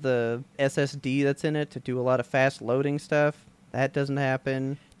use of the SSD that's in it to do a lot of fast loading stuff. That doesn't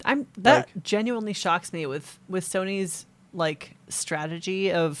happen. That genuinely shocks me with Sony's like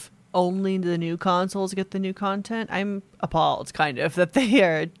strategy of only the new consoles get the new content. I'm appalled kind of that they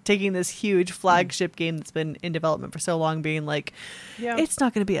are taking this huge flagship game that's been in development for so long being like, Yeah. it's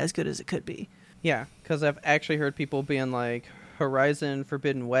not going to be as good as it could be. Yeah, because I've actually heard people being like, Horizon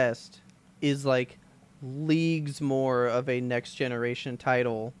Forbidden West is like leagues more of a next generation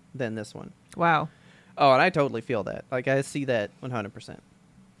title than this one. Wow. Oh, and I totally feel that. Like, I see that 100%.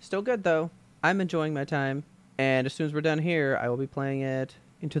 Still good, though. I'm enjoying my time. And as soon as we're done here, I will be playing it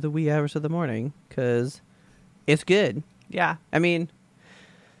into the wee hours of the morning. Because it's good. Yeah. I mean,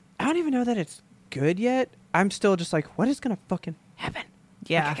 I don't even know that it's good yet. I'm still just like, what is going to fucking happen?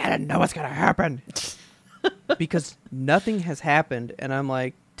 Yeah. Like, I gotta know what's going to happen. Because nothing has happened, and I'm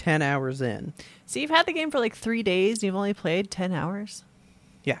like 10 hours in. So you've had the game for like 3 days, and you've only played 10 hours?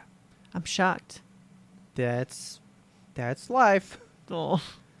 Yeah. I'm shocked. That's life. Oh.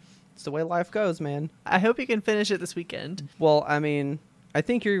 It's the way life goes, man. I hope you can finish it this weekend. Well, I mean, I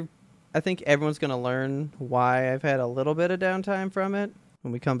think everyone's going to learn why I've had a little bit of downtime from it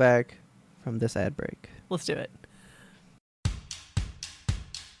when we come back from this ad break. Let's do it.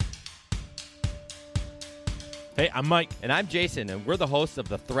 Hey, I'm Mike. And I'm Jason, and we're the hosts of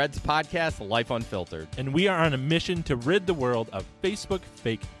the Threads podcast, Life Unfiltered. And we are on a mission to rid the world of Facebook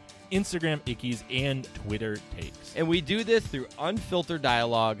fake, Instagram ickies, and Twitter takes. And we do this through unfiltered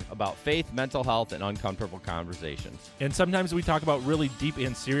dialogue about faith, mental health, and uncomfortable conversations. And sometimes we talk about really deep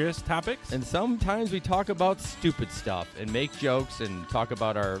and serious topics. And sometimes we talk about stupid stuff and make jokes and talk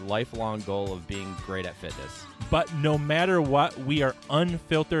about our lifelong goal of being great at fitness. But no matter what, we are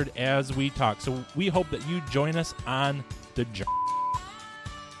unfiltered as we talk. So we hope that you join us on the journey.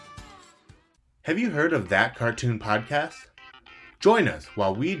 Have you heard of That Cartoon Podcast? Join us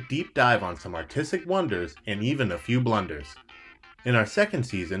while we deep dive on some artistic wonders and even a few blunders. In our second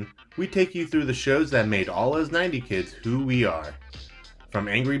season, we take you through the shows that made all us 90 kids who we are. From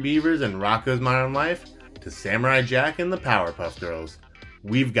Angry Beavers and Rocko's Modern Life to Samurai Jack and the Powerpuff Girls,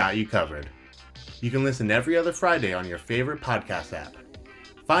 we've got you covered. You can listen every other Friday on your favorite podcast app.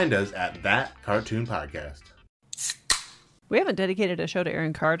 Find us at That Cartoon Podcast. We haven't dedicated a show to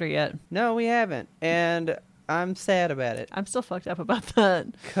Aaron Carter yet. No, we haven't. And I'm sad about it. I'm still fucked up about that.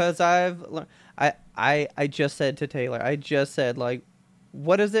 Because I just said to Taylor, like,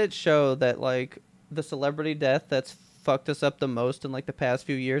 what does it show that, like, the celebrity death that's fucked us up the most in, like, the past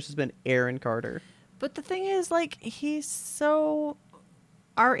few years has been Aaron Carter? But the thing is, like, he's so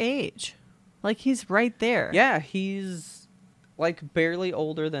our age. Like, he's right there. Yeah, he's, like, barely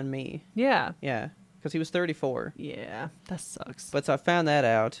older than me. Yeah. Yeah, because he was 34. Yeah, that sucks. But so I found that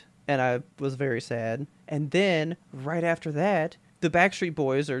out, and I was very sad. And then, right after that, the Backstreet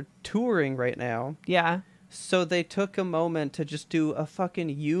Boys are touring right now. Yeah. So they took a moment to just do a fucking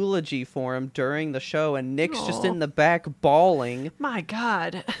eulogy for him during the show, and Nick's just in the back bawling. My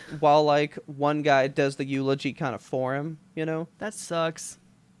God. While, like, one guy does the eulogy kind of for him, you know? That sucks.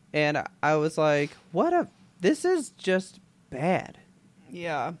 And I was like, this is just bad.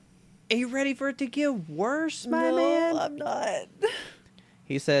 Yeah. Are you ready for it to get worse, my man? I'm not.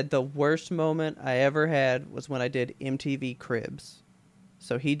 He said the worst moment I ever had was when I did MTV Cribs.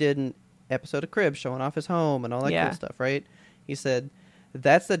 So he did an episode of Cribs showing off his home and all that cool stuff, right? He said,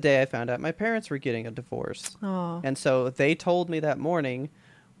 that's the day I found out my parents were getting a divorce. Oh. And so they told me that morning,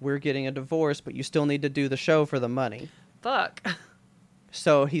 we're getting a divorce, but you still need to do the show for the money. Fuck.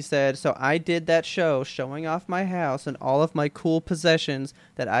 So he said, so I did that show showing off my house and all of my cool possessions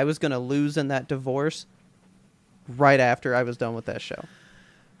that I was going to lose in that divorce right after I was done with that show.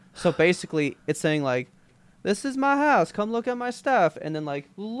 So basically, it's saying, like, this is my house. Come look at my stuff. And then, like,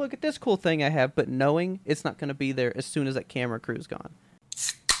 look at this cool thing I have, but knowing it's not going to be there as soon as that camera crew's gone.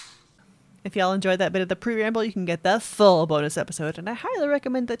 If y'all enjoyed that bit of the pre-ramble, you can get the full bonus episode, and I highly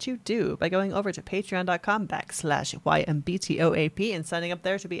recommend that you do by going over to patreon.com/YMBTOAP and signing up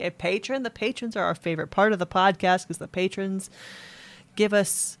there to be a patron. The patrons are our favorite part of the podcast because the patrons give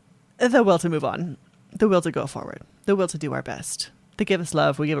us the will to move on, the will to go forward, the will to do our best. They give us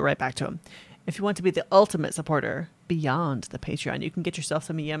love. We give it right back to them. If you want to be the ultimate supporter beyond the Patreon, you can get yourself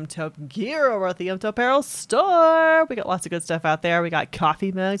some Yumtope gear over at the Yumtope Apparel store. We got lots of good stuff out there. We got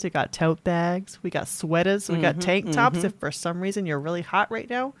coffee mugs. We got tote bags. We got sweaters. We got tank tops. If for some reason you're really hot right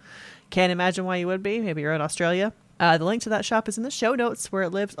now, can't imagine why you would be. Maybe you're in Australia. The link to that shop is in the show notes where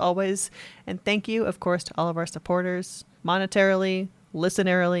it lives always. And thank you, of course, to all of our supporters, monetarily,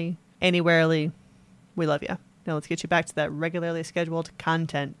 listenerily, anywherely. We love you. Now let's get you back to that regularly scheduled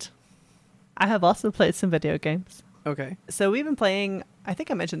content. I have also played some video games. Okay. So we've been playing, I think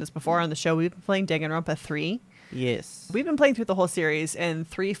I mentioned this before on the show, we've been playing Danganronpa 3. Yes. We've been playing through the whole series, and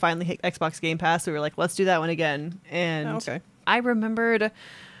 3 finally hit Xbox Game Pass, so we were like, let's do that one again. And I remembered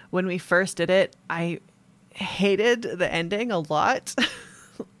when we first did it, I hated the ending a lot.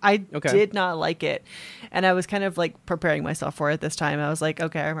 I did not like it. And I was kind of like preparing myself for it this time. I was like,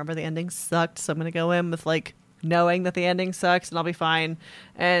 okay, I remember the ending sucked, so I'm going to go in with like knowing that the ending sucks and I'll be fine.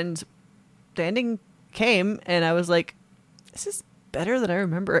 And the ending came and I was like, this is better than I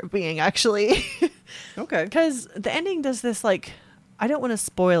remember it being, actually. Okay. Because the ending does this, like, I don't want to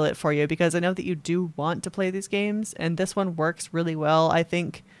spoil it for you because I know that you do want to play these games, and this one works really well, I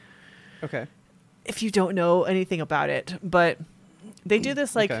think. Okay. if you don't know anything about it, but they do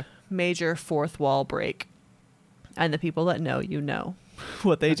this like Okay. major fourth wall break, and the people that know, you know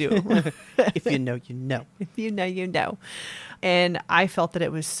what they do. If you know, you know. If you know, you know. And I felt that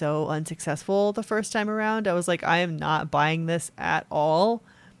it was so unsuccessful the first time around. I was like, I am not buying this at all.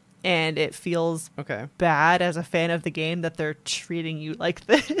 And it feels Okay. bad as a fan of the game that they're treating you like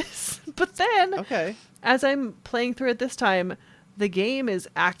this. But then, Okay. as I'm playing through it this time, the game is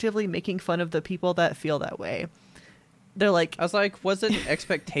actively making fun of the people that feel that way. They're like, I was like, was it an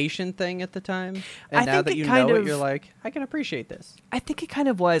expectation thing at the time? And I now think that it you kind know of- it, you're like, I can appreciate this. I think it kind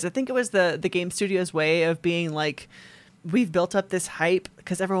of was. I think it was the game studio's way of being like, we've built up this hype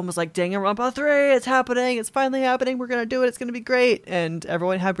because everyone was like, Danganronpa 3, it's happening. It's finally happening. We're going to do it. It's going to be great. And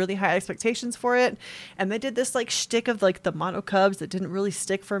everyone had really high expectations for it. And they did this like shtick of like the mono cubs that didn't really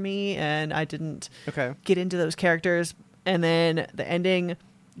stick for me. And I didn't Okay. get into those characters. And then the ending,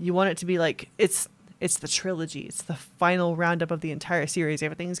 you want it to be like, it's the trilogy. It's the final roundup of the entire series.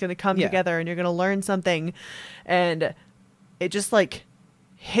 Everything's going to come Yeah. together and you're going to learn something. And it just like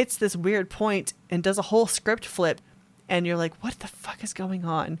hits this weird point and does a whole script flip. And you're like, what the fuck is going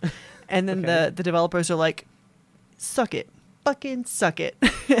on? And then Okay. the developers are like, suck it. Fucking suck it.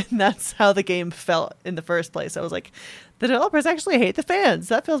 And that's how the game felt in the first place. I was like, the developers actually hate the fans.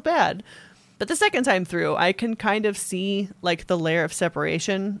 That feels bad. But the second time through, I can kind of see like the layer of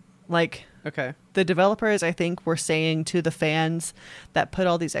separation. Like Okay. the developers, I think, were saying to the fans that put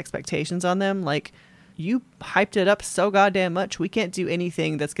all these expectations on them, like, you hyped it up so goddamn much, we can't do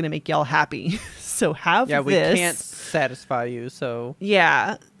anything that's going to make y'all happy. So have Yeah, we this. can't satisfy you, so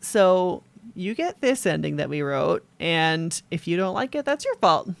Yeah. So you get this ending that we wrote, and if you don't like it, that's your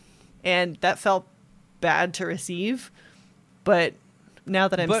fault. And that felt bad to receive. But now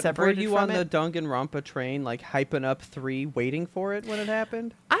that I'm but separated were you from on the it, Danganronpa train, like hyping up 3, waiting for it when it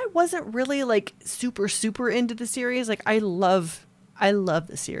happened? I wasn't really like super into the series. Like I love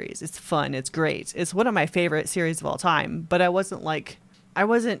the series. It's fun. It's great. It's one of my favorite series of all time. But I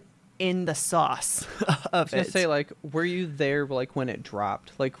wasn't in the sauce of I was gonna it. say, like, were you there like when it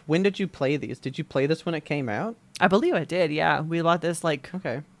dropped? Like, when did you play these? Did you play this when it came out? I believe I did. Yeah, we bought this like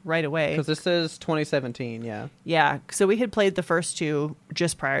Okay, right away. because this is 2017. Yeah. Yeah, so we had played the first two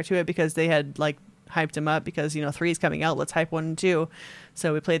just prior to it because they had like hyped them up because 3 is coming out. Let's hype 1 and 2.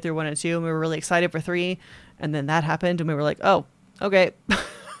 So we played through 1 and 2 and we were really excited for 3, and then that happened and we were like, oh, okay.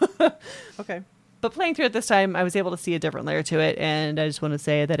 Okay. But playing through it this time, I was able to see a different layer to it, and I just want to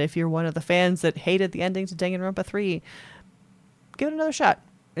say that if you're one of the fans that hated the ending to Danganronpa 3, give it another shot.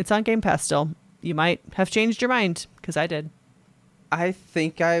 It's on Game Pass still. You might have changed your mind, because I did. I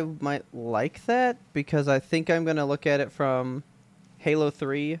think I might like that because I think I'm going to look at it from Halo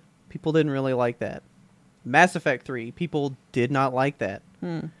 3. People didn't really like that. Mass Effect 3. People did not like that.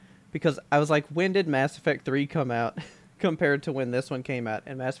 Because I was like, when did Mass Effect 3 come out compared to when this one came out?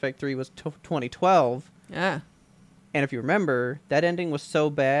 And Mass Effect 3 was 2012. Yeah. And if you remember, that ending was so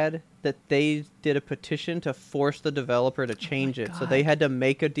bad that they did a petition to force the developer to change it. So they God. had to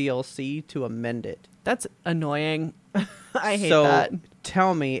make a DLC to amend it. That's annoying. I hate So that.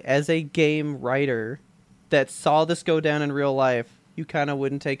 tell me, as a game writer that saw this go down in real life, you kind of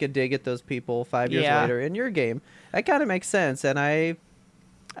wouldn't take a dig at those people 5 years Yeah. later in your game. That kind of makes sense, and I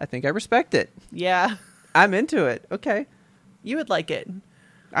think I respect it. Yeah. I'm into it. Okay, You would like it.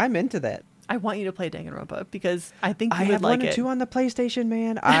 I'm into that. I want you to play Danganronpa because I think you I would have like 1 and it. 2 on the PlayStation,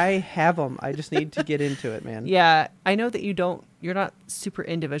 man. I have them. I just need to get into it, man. Yeah, I know that you're not super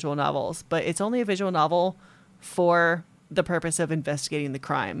into visual novels, but it's only a visual novel for the purpose of investigating the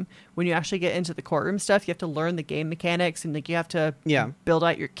crime. When you actually get into the courtroom stuff, you have to learn the game mechanics, and like you have to build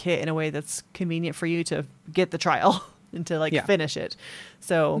out your kit in a way that's convenient for you to get the trial and to like finish it.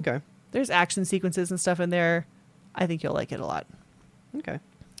 So Okay. there's action sequences and stuff in there. I think you'll like it a lot. Okay.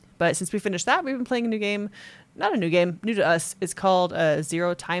 But since we finished that, we've been playing a new game. Not a new game, new to us. It's called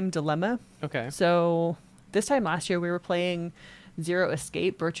Zero Time Dilemma. Okay. So this time last year, we were playing Zero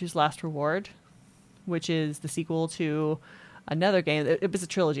Escape, Virtue's Last Reward, which is the sequel to another game. It was a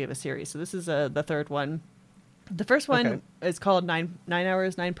trilogy of a series. So this is the third one. The first one is called 9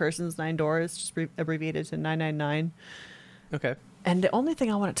 Hours, 9 Persons, 9 Doors, just abbreviated to 999. Okay. And the only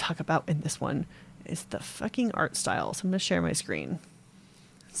thing I want to talk about in this one is the fucking art style. So I'm going to share my screen.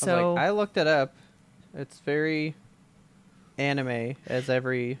 So I looked it up. It's very anime, as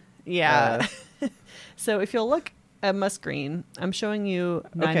every yeah. So if you'll look at my screen, I'm showing you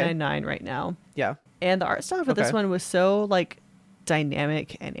 999 right now. yeah. And the art style for this Okay. one was so like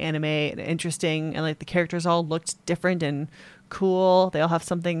dynamic and anime and interesting, and like the characters all looked different and cool. They all have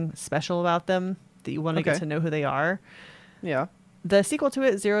something special about them that you want to get Okay. to know who they are. Yeah. The sequel to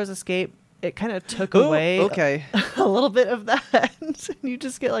it, Zero's Escape, it kind of took away okay. a little bit of that. And you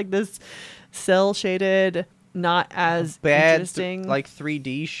just get like this cell shaded, not as Bad, interesting, like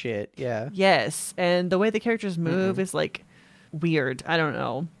 3D shit. Yeah. Yes, and the way the characters move is like weird. I don't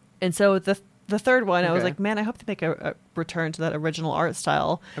know. And so the third one, I was Okay. like, man, I hope they make a return to that original art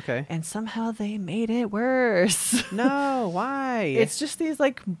style. Okay. And somehow they made it worse. No, why? It's just these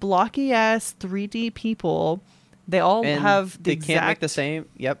like blocky ass 3D people. They all And have they can't make the same.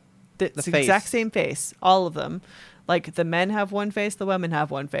 Yep. the face. exact same face, all of them. Like the men have one face, the women have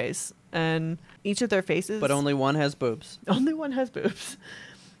one face, and each of their faces, But only one has boobs. only one has boobs.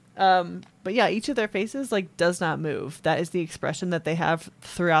 But yeah, each of their faces like does not move. That is the expression that they have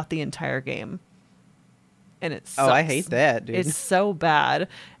throughout the entire game, and it sucks. Oh, I hate that, dude. It's so bad,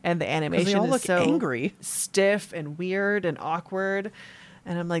 and the 'Cause animation they all is look so angry. stiff and weird and awkward,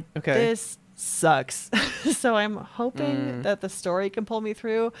 and I'm like, Okay. this sucks. So I'm hoping that the story can pull me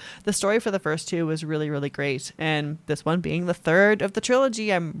through. The story for the first two was really, really great, and this one being the third of the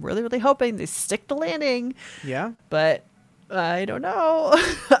trilogy, I'm really, really hoping they stick the landing. Yeah. But I don't know.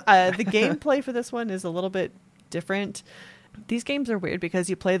 The gameplay for this one is a little bit different. These games are weird because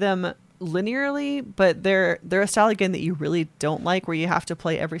you play them linearly, but they're a style of game that you really don't like, where you have to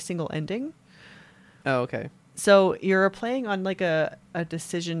play every single ending. Oh, okay. So you're playing on like a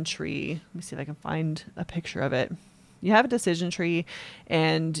decision tree. Let me see if I can find a picture of it. You have a decision tree,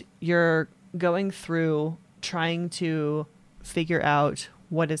 and you're going through trying to figure out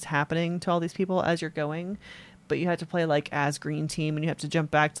what is happening to all these people as you're going. But you have to play like as green team, and you have to jump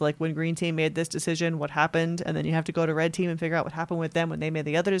back to like when green team made this decision, what happened, and then you have to go to red team and figure out what happened with them when they made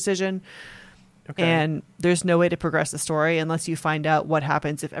the other decision. Okay. And there's no way to progress the story unless you find out what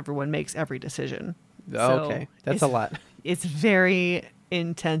happens if everyone makes every decision. Oh, okay. That's a lot. It's very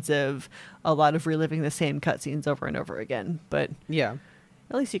intensive, a lot of reliving the same cutscenes over and over again, but Yeah.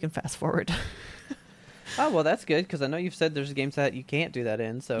 at least you can fast forward. Oh, well, that's good, because I know you've said there's games that you can't do that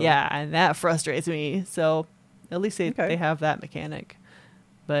in, so... Yeah, and that frustrates me. So at least they have that mechanic.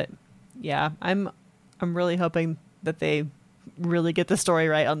 But yeah, I'm really hoping that they really get the story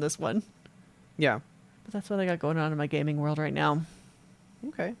right on this one. Yeah. But that's what I got going on in my gaming world right now.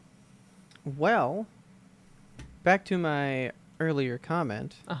 Okay. Well, back to my earlier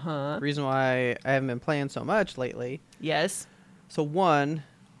comment. Uh-huh. Reason why I haven't been playing so much lately. Yes. So one,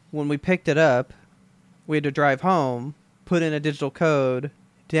 when we picked it up, we had to drive home, put in a digital code,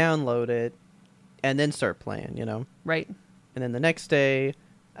 download it, and then start playing, you know? Right. And then the next day,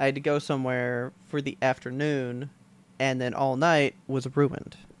 I had to go somewhere for the afternoon, and then all night was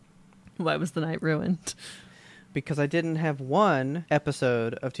ruined. Why was the night ruined? Because I didn't have one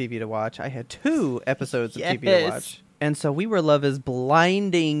episode of TV to watch. I had 2 episodes of TV to Yes. watch. And so we were Love is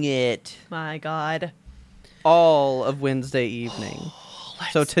Blinding it My God. all of Wednesday evening.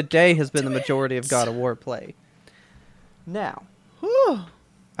 So today has been the majority of God of War play. Now,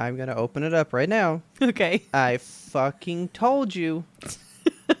 I'm going to open it up right now. Okay. I fucking told you.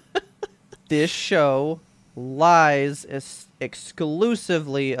 This show lies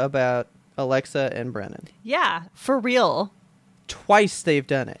exclusively about Alexa and Brennan. Yeah, for real. Twice they've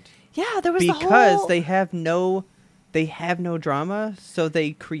done it. Yeah, there was Because they have no drama, so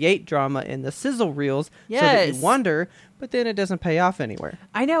they create drama in the sizzle reels so that you Yes. wonder, but then it doesn't pay off anywhere.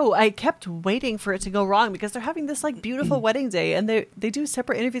 I know. I kept waiting for it to go wrong because they're having this like beautiful wedding day, and they do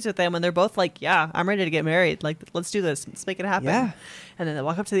separate interviews with them, and they're both like, "Yeah, I'm ready to get married. Like, let's do this. Let's make it happen." Yeah. And then they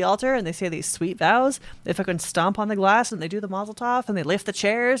walk up to the altar and they say these sweet vows. They fucking stomp on the glass and they do the mazel tov and they lift the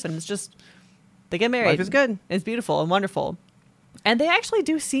chairs, and it's just they get married. Life is good. It's beautiful and wonderful, and they actually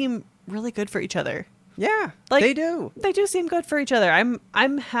do seem really good for each other. Yeah, Like, they do. They do seem good for each other.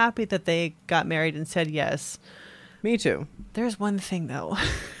 I'm happy that they got married and said yes. Me too. There's one thing though.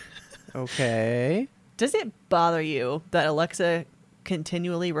 Okay. Does it bother you that Alexa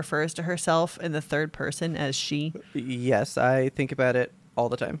continually refers to herself in the third person as she? Yes, I think about it all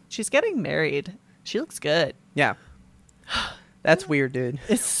the time. She's getting married. She looks good. Yeah. That's weird, dude.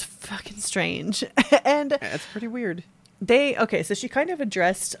 It's fucking strange. And That's pretty weird. so she kind of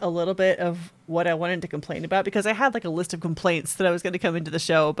addressed a little bit of what I wanted to complain about, because I had like a list of complaints that I was going to come into the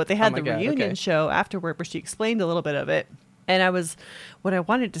show, but they had Oh my the God, reunion okay. show afterward where she explained a little bit of it. And what I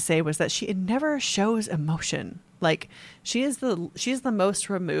wanted to say was that she never shows emotion. Like she's the most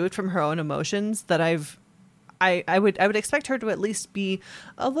removed from her own emotions that I would expect her to at least be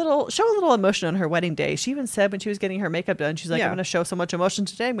show a little emotion on her wedding day. She even said when she was getting her makeup done, she's like, Yeah. I'm going to show so much emotion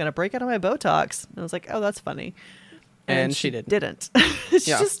today. I'm going to break out of my Botox. And I was like, oh, that's funny. And she didn't. It's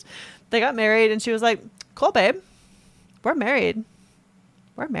Yeah. just, they got married and she was like, cool, babe. We're married.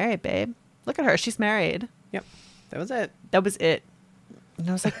 We're married, babe. Look at her. She's married. Yep. That was it. That was it. And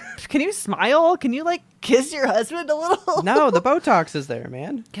I was like, can you smile? Can you like kiss your husband a little? No, the Botox is there,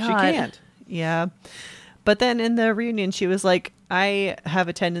 man. God. She can't. Yeah. But then in the reunion, she was like, I have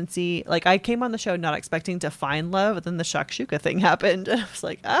a tendency, like I came on the show not expecting to find love, but then the shakshuka thing happened. I was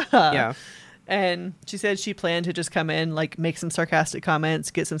like, Yeah. And she said she planned to just come in, like make some sarcastic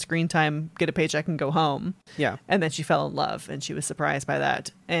comments, get some screen time, get a paycheck and go home. Yeah. And then she fell in love and she was surprised by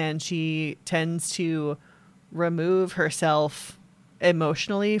that. And she tends to remove herself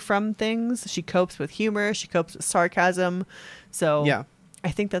emotionally from things. She copes with humor. She copes with sarcasm. So Yeah. I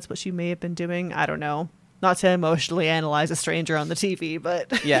think that's what she may have been doing. I don't know. Not to emotionally analyze a stranger on the TV,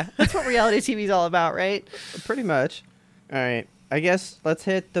 but Yeah. that's what reality TV is all about, right? Pretty much. All right. I guess let's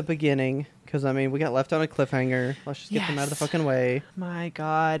hit the beginning because, I mean, we got left on a cliffhanger. Let's just get them out of the Yes. fucking way. My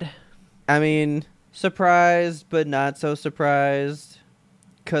God. I mean, surprised, but not so surprised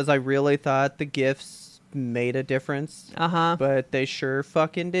because I really thought the gifts made a difference, Uh-huh. but they sure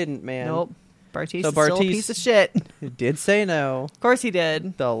fucking didn't, man. Nope. Bartiz So is still a Bartiz- piece of shit. Did say no Of course he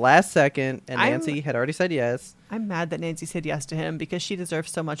did. the last second, and I'm- Nancy had already said yes. I'm mad that Nancy said yes to him because she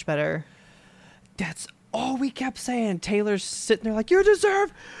deserves so much better. That's all we kept saying. Taylor's sitting there like, you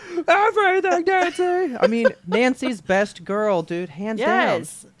deserve everything, Nancy. I mean, Nancy's best girl, dude. Hands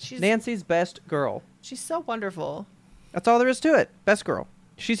Yes. down. She's Nancy's best girl. she's so wonderful. That's all there is to it. Best girl.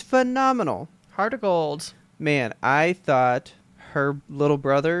 She's phenomenal. Heart of gold. Man, I thought her little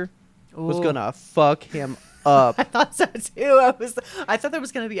brother was Ooh. gonna fuck him up. I thought so too. I thought there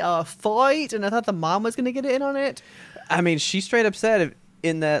was going to be a fight, and I thought the mom was going to get in on it. I mean, she straight up said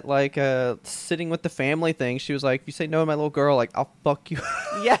in that, like, sitting with the family thing, she was like, you say no to my little girl, like, I'll fuck you.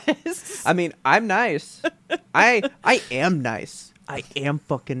 Yes. I mean, I'm nice. I am nice. I am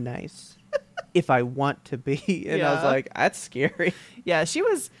fucking nice. If I want to be. And I was Yeah. like, that's scary. Yeah, she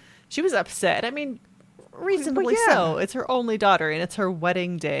was upset. I mean, reasonably yeah. so. It's her only daughter, and it's her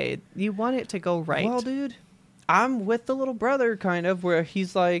wedding day. You want it to go right. Well, dude, I'm with the little brother, kind of, where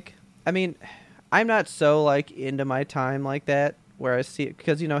he's like, I mean, I'm not so, like, into my time like that, where I see it,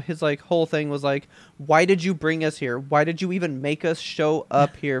 because, you know, his, like, whole thing was like, why did you bring us here? Why did you even make us show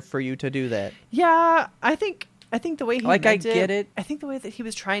up here for you to do that? Yeah, I think the way he Like, I meant get it. I think the way that he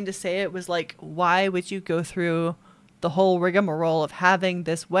was trying to say it was like, why would you go through the whole rigmarole of having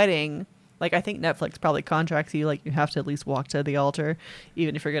this wedding? Like, I think Netflix probably contracts you, like, you have to at least walk to the altar,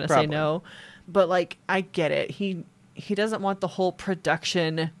 even if you're going to say Probably. no. But, like, I get it. He doesn't want the whole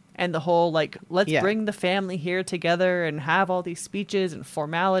production and the whole, like, let's Yeah. bring the family here together and have all these speeches and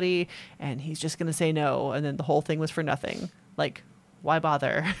formality. And he's just going to say no. And then the whole thing was for nothing. Like, why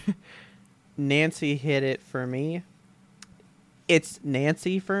bother? Nancy hit it for me. It's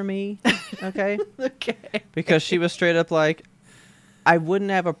Nancy for me, okay? Okay. Because she was straight up like, I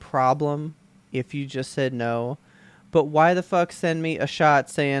wouldn't have a problem if you just said no, but why the fuck send me a shot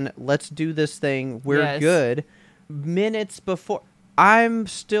saying, let's do this thing, we're Yes. good, minutes before I'm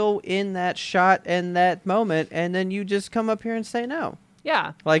still in that shot and that moment, and then you just come up here and say no.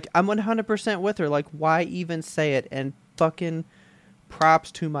 Yeah. Like, I'm 100% with her. Like, why even say it? And fucking props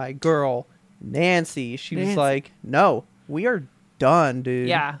to my girl, Nancy. She was Nancy. like, no, we are done, dude.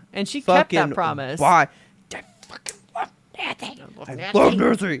 Yeah. And she kept Fucking that promise. Bye. I fucking love Nancy. I love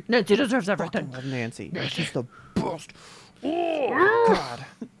Nancy. Nancy deserves everything. Fucking love Nancy. She's the best. Oh, God.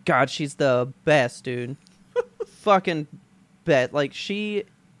 God, she's the best, dude. Fucking bet. Like, she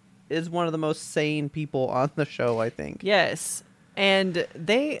is one of the most sane people on the show, I think. Yes. And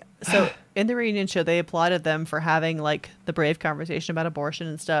so in the reunion show, they applauded them for having, like, the brave conversation about abortion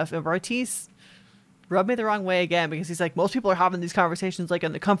and stuff. And Bartiz rubbed me the wrong way again because he's like, most people are having these conversations, like,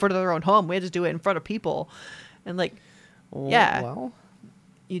 in the comfort of their own home. We had to do it in front of people. And, like, yeah. Well,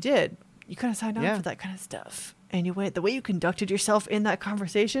 you did. You couldn't sign on Yeah. for that kind of stuff. And the way you conducted yourself in that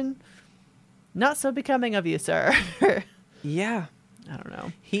conversation, not so becoming of you, sir. yeah. I don't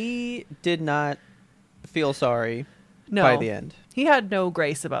know. He did not feel sorry No. by the end. He had no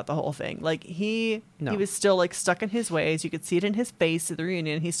grace about the whole thing. Like, he No. was still, like, stuck in his ways. You could see it in his face at the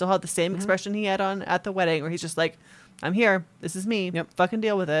reunion. He still had the same expression he had on at the wedding, where he's just like, I'm here. This is me. Yep. Fucking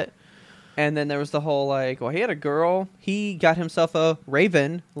deal with it. And then there was the whole, like, well, he had a girl. He got himself a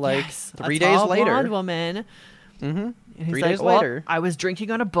raven, like, Yes, 3 a days tall later. blonde woman. Mm-hmm. And he's 3 like, days well, later. I was drinking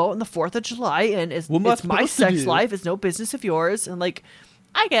on a boat on the 4th of July, and it's What am I my supposed to sex do? life. It's no business of yours. And, like,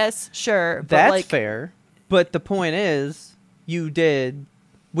 I guess, sure. But, That's like, fair. But the point is, we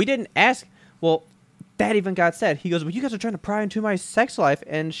didn't ask. Well, that even got said. He goes, well, you guys are trying to pry into my sex life.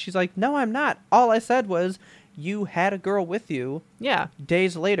 And she's like, no, I'm not. All I said was, you had a girl with you yeah.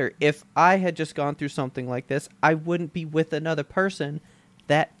 days later. If I had just gone through something like this, I wouldn't be with another person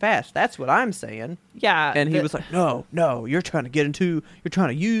that fast. That's what I'm saying. Yeah. And he was like, no, you're trying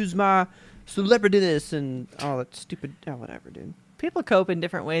to use my celebrityness and all that stupid, whatever, dude. people cope in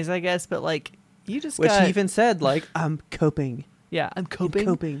different ways, I guess, but like you just Which he even said, like, I'm coping. Yeah, I'm coping.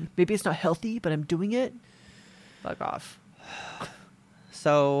 coping. Maybe it's not healthy, but I'm doing it. Fuck off.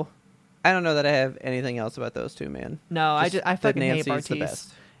 So, I don't know that I have anything else about those two, man. No, I fucking hate Nancy's the Bartiz.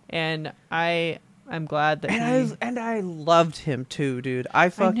 best. And I'm glad that I loved him too, dude. I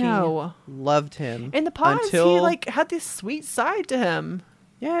fucking loved him. in the pods, until... he like had this sweet side to him.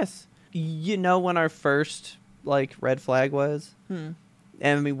 Yes. You know when our first like red flag was? And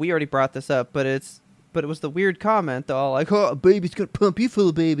I mean, we already brought this up, but it was the weird comment though, like, oh, a baby's gonna pump you full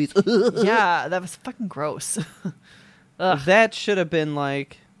of babies. Yeah, that was fucking gross. That should have been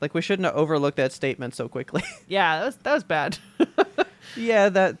like we shouldn't have overlooked that statement so quickly. Yeah, that was bad. Yeah,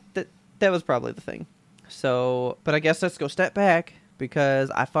 that was probably the thing. So, but I guess let's go step back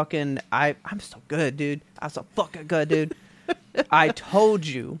because I'm so good, dude. I'm so fucking good, dude. I told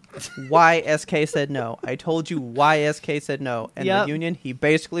you why SK said no. I told you why SK said no. And the union, he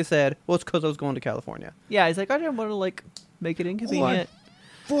basically said, well, it's because I was going to California. Yeah, he's like, I didn't want to like make it inconvenient.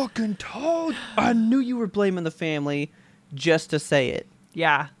 Fucking told. I knew you were blaming the family just to say it.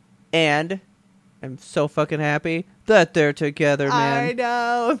 Yeah. And I'm so fucking happy that they're together, man. I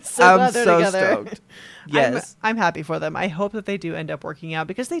know. I'm so glad they're together. Stoked. Yes. I'm happy for them. I hope that they do end up working out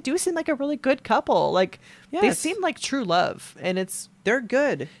because they do seem like a really good couple. Like they seem like true love, and they're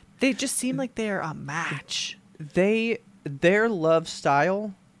good. They just seem like they're a match. Their love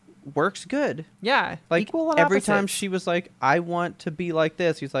style works good. Yeah. Like equal every opposites. time she was like, I want to be like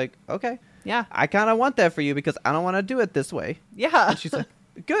this. He's like, okay. Yeah. I kind of want that for you because I don't want to do it this way. Yeah. And she's like,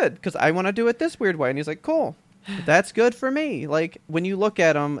 good, because I want to do it this weird way. And he's like, cool. That's good for me. Like, when you look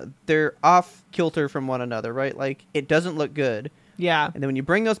at them, they're off kilter from one another, right? Like, it doesn't look good. Yeah. And then when you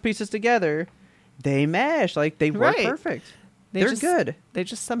bring those pieces together, they mash. Like, they work perfect. They're good. They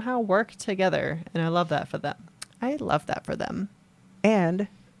just somehow work together. And I love that for them. And,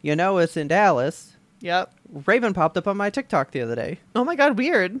 you know, it's in Dallas. Yep. Raven popped up on my TikTok the other day. Oh my God,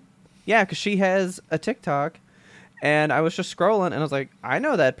 weird. Yeah, because she has a TikTok. And I was just scrolling, and I was like, I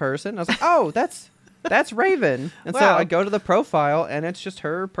know that person. I was like, oh, that's Raven. And so I go to the profile, and it's just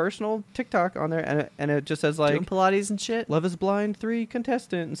her personal TikTok on there, and it just says, like, doing Pilates and shit. Love is Blind 3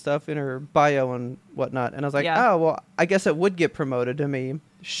 contestant and stuff in her bio and whatnot. And I was like, oh, well, I guess it would get promoted to me.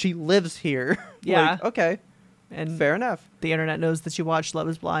 She lives here. Yeah. Like, okay. And fair enough. The internet knows that you watch Love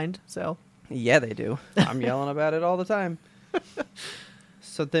is Blind, so. Yeah, they do. I'm yelling about it all the time.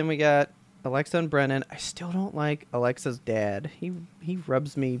 So then we got Alexa and Brennan. I still don't like Alexa's dad. He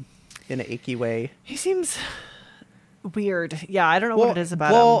rubs me in an icky way. He seems weird. Yeah, I don't know what it is about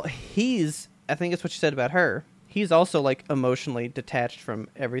him. Well, I think it's what you said about her. He's also, like, emotionally detached from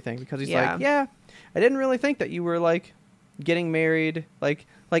everything because he's like, yeah, I didn't really think that you were, like, getting married. Like,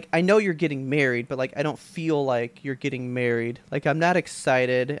 I know you're getting married, but, like, I don't feel like you're getting married. Like, I'm not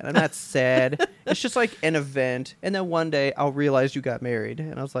excited and I'm not sad. It's just, like, an event. And then one day I'll realize you got married.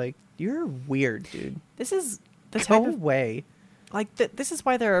 And I was like, you're weird, dude. This is the Go type of away. Like, this is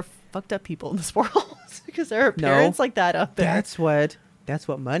why there are fucked up people in this world. Because there are parents like that out there. That's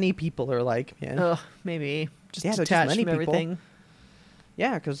what money people are like, man. Ugh, maybe. Just they're detached money from everything. people.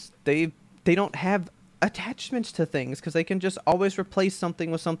 Yeah, because they don't have attachments to things because they can just always replace something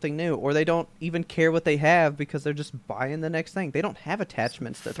with something new, or they don't even care what they have because they're just buying the next thing. They don't have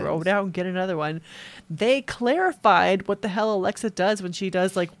attachments to Throw things. it out and get another one. They clarified what the hell Alexa does when she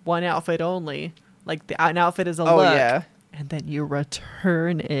does like one outfit only. Like an outfit is a look. Oh, yeah. And then you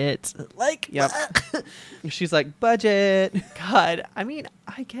return it. Like, yep. She's like, budget. God, I mean,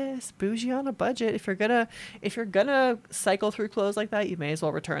 I guess bougie on a budget. If you're gonna cycle through clothes like that, you may as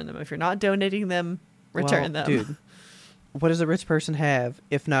well return them. If you're not donating them, return them. Dude, what does a rich person have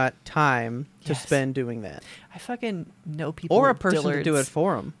if not time to spend doing that? I fucking know people. Or a person to do it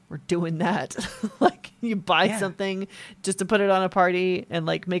for them. We're doing that. Like, you buy something just to put it on a party and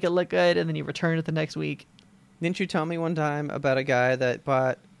like make it look good, and then you return it the next week. Didn't you tell me one time about a guy that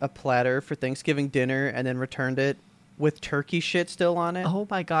bought a platter for Thanksgiving dinner and then returned it with turkey shit still on it? Oh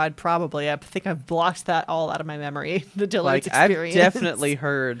my God, probably. I think I've blocked that all out of my memory. The Dillard's experience. I've definitely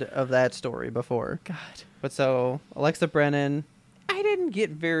heard of that story before. God. But so, Alexa Brennan, I didn't get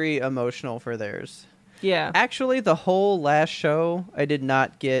very emotional for theirs. Yeah. Actually, the whole last show, I did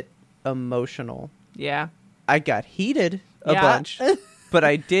not get emotional. Yeah. I got heated a bunch, but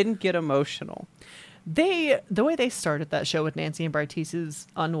I didn't get emotional. The way they started that show with Nancy and Bartice's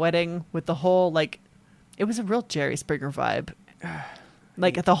unwedding with the whole, like, it was a real Jerry Springer vibe.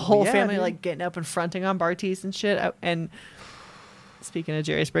 Like, the whole family, dude. like, getting up and fronting on Bartice and shit. And Speaking of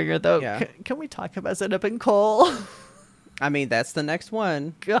Jerry Springer, though, Yeah. can we talk about Zenab and Cole? I mean, that's the next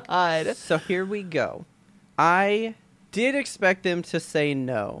one. God. So here we go. I did expect them to say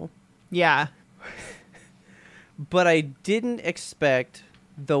no, Yeah. but I didn't expect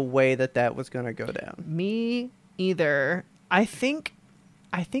the way that was going to go down. Me either. I think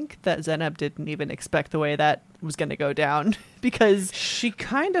that Zenab didn't even expect the way that was going to go down because She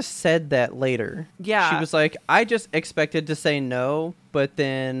kind of said that later. Yeah. She was like, I just expected to say no, but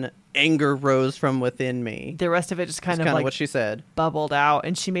then anger rose from within me. the rest of it just kind That's of like what she said. bubbled out,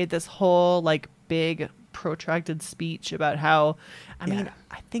 and she made this whole like big protracted speech about how I mean,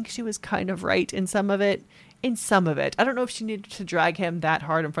 I think she was kind of right in some of it. I don't know if she needed to drag him that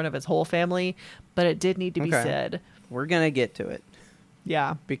hard in front of his whole family, but it did need to be Okay. said. We're going to get to it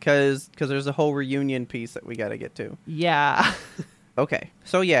Yeah. because there's a whole reunion piece that we got to get to. Yeah. Okay.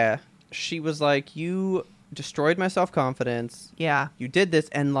 So yeah, she was like, you destroyed my self-confidence. Yeah. You did this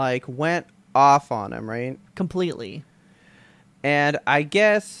and like went off on him, right? Completely. And I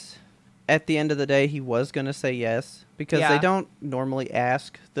guess at the end of the day, he was going to say yes because Yeah. they don't normally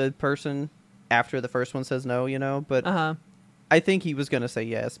ask the person after the first one says no, you know, but Uh-huh. I think he was going to say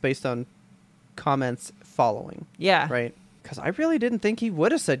yes based on comments following, Yeah. right? Because I really didn't think he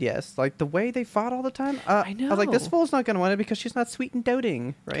would have said yes. Like the way they fought all the time. I I was like, this know. fool's not going to want it because she's not sweet and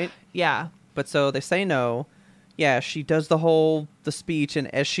doting, right? Yeah. But so they say no. Yeah, she does the speech,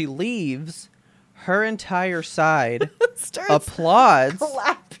 and as she leaves, her entire side Starts applauds,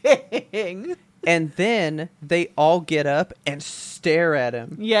 clapping. and then they all get up and stare at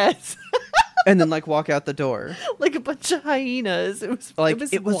him, Yes. and then like walk out the door. Like a bunch of hyenas. Like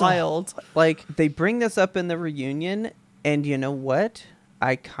it was wild. Like they bring this up in the reunion, and you know what?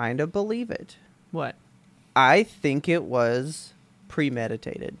 I kind of believe it. What? I think it was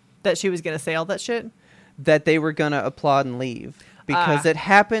premeditated. That she was going to say all that shit? That they were going to applaud and leave. Because it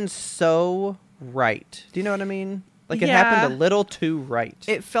happened so right. Do you know what I mean? Like, it happened a little too right.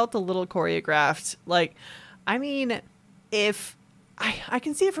 It felt a little choreographed. Like, I mean, if... I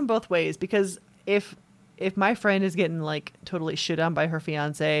can see it from both ways, because if my friend is getting, like, totally shit on by her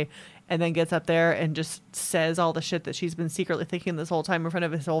fiancé and then gets up there and just says all the shit that she's been secretly thinking this whole time in front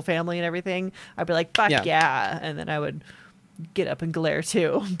of his whole family and everything, I'd be like, fuck yeah. And then I would get up and glare,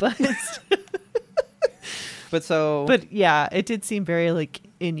 too. But yeah, it did seem very like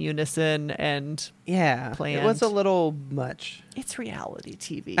in unison and yeah, planned. it was a little much. It's reality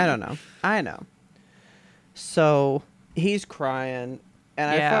TV. I don't know. I know. So he's crying,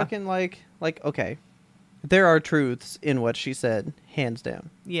 and Yeah. I fucking like, okay, there are truths in what she said, hands down.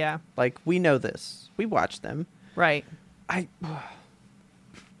 Yeah. Like, we know this. We watch them. Right. I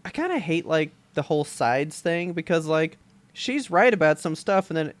kind of hate, like, the whole sides thing, because, like, she's right about some stuff,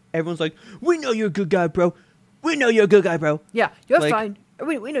 and then everyone's like, we know you're a good guy, bro. We know you're a good guy, bro. Yeah, you're Like- fine.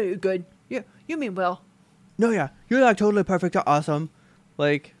 We know you're good. Yeah, you mean well. No, yeah, you're, like, totally perfect, awesome.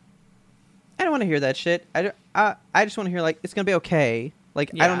 Like, I don't want to hear that shit. I just want to hear, like, it's going to be okay. Like,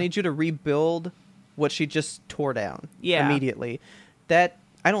 I Yeah. don't need you to rebuild what she just tore down Yeah. immediately.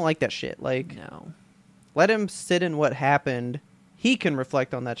 I don't like that shit. Like, No. let him sit in what happened. He can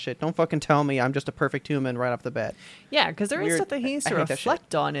reflect on that shit. Don't fucking tell me I'm just a perfect human right off the bat. Yeah, because there is Weird. stuff that he needs I to hate that shit.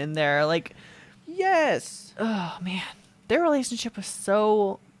 reflect on in there. Like, Yes. oh man, their relationship was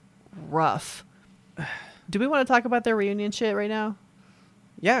so rough. Do we want to talk about their reunion shit right now?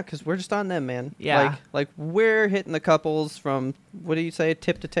 Yeah, because we're just on them, man. Yeah. Like we're hitting the couples from, what do you say,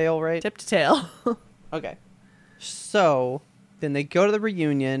 tip to tail, right? Tip to tail. Okay. So, then they go to the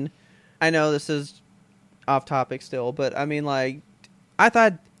reunion. I know this is off topic still, but I mean, like, I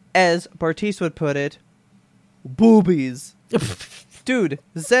thought, as Bartiz would put it, boobies. Dude,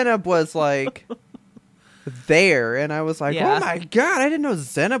 Zenab was, like, there, and I was like, Yeah. oh my god, I didn't know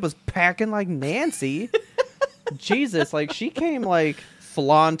Zenab was packing like Nancy. Jesus, like, she came, like,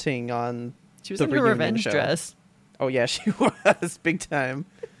 flaunting on She was the in her reunion revenge show. dress. Oh, yeah, she was, big time.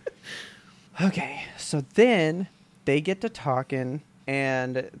 Okay, so then they get to talking,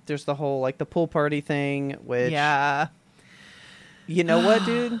 and there's the whole, like, the pool party thing, which, Yeah. you know what,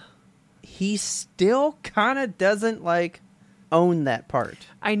 dude? He still kind of doesn't, like, own that part.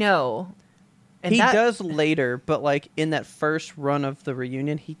 I know. And He that- does later, but, like, in that first run of the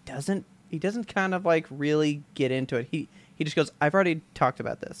reunion, he doesn't kind of, like, really get into it. He just goes, I've already talked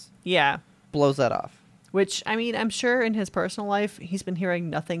about this. Yeah. Blows that off. Which, I mean, I'm sure in his personal life, he's been hearing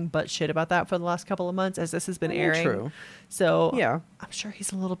nothing but shit about that for the last couple of months as this has been airing. True. So, Yeah. I'm sure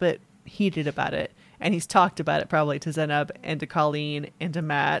he's a little bit heated about it. And he's talked about it probably to Zenab and to Colleen and to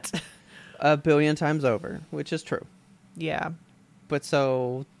Matt. A billion times over, which is true. Yeah. But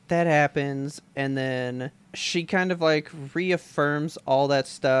so that happens, and then she kind of like reaffirms all that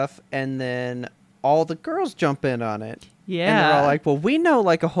stuff, and then all the girls jump in on it. Yeah. And they're all like, well, we know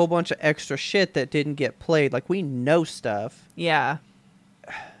like a whole bunch of extra shit that didn't get played. Like, we know stuff. Yeah.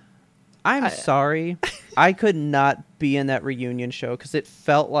 I'm sorry. I could not be in that reunion show because it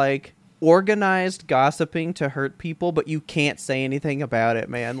felt like organized gossiping to hurt people, but you can't say anything about it,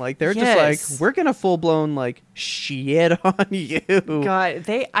 man. Like, they're just like, we're gonna full blown like shit on you. God,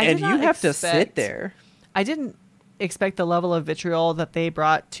 and you have to sit there. I didn't expect the level of vitriol that they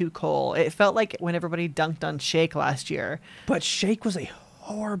brought to Cole. It felt like when everybody dunked on Shake last year. But Shake was a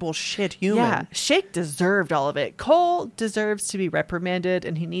horrible shit human. Yeah, Shake deserved all of it. Cole deserves to be reprimanded,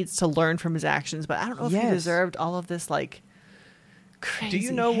 and he needs to learn from his actions, but I don't know if he deserved all of this, like, crazy Do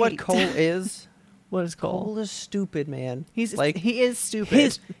you know hate. what Cole is? What is Cole? Cole is stupid, man. He's like, he is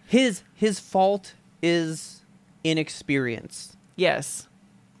stupid. His fault inexperience. Yes.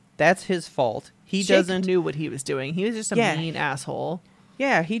 That's his fault. He Shake doesn't knew what he was doing. He was just a mean asshole.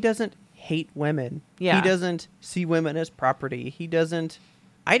 Yeah, he doesn't hate women. Yeah. He doesn't see women as property. He doesn't.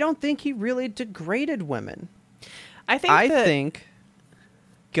 I don't think he really degraded women. I think.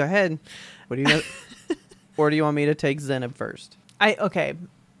 Go ahead. What do you know? Or do you want me to take Zenib first? Okay.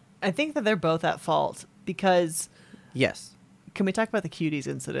 I think that they're both at fault because. Yes. Can we talk about the cuties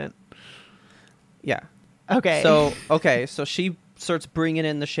incident? Yeah. Okay. So she starts bringing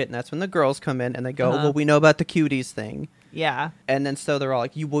in the shit, and that's when the girls come in and they go, well, we know about the cuties thing. Yeah. And then so they're all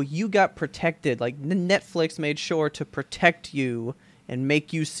like, you got protected. Like, Netflix made sure to protect you and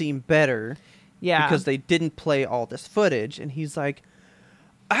make you seem better. Yeah. Because they didn't play all this footage. And he's like,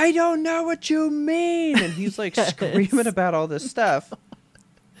 I don't know what you mean. And he's like screaming about all this stuff.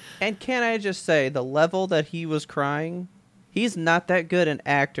 And can I just say, the level that he was crying, he's not that good an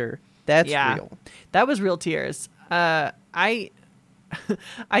actor. That's real. That was real tears. I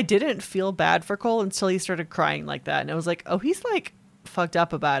didn't feel bad for Cole until he started crying like that. And I was like, oh, he's like fucked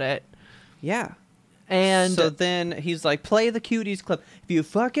up about it. Yeah. And so then he's like, play the cuties clip. If you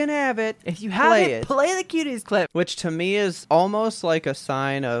fucking have it, if you have it, play the cuties clip. Which to me is almost like a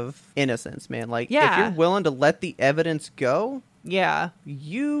sign of innocence, man. Like, if Yeah. you're willing to let the evidence go, yeah,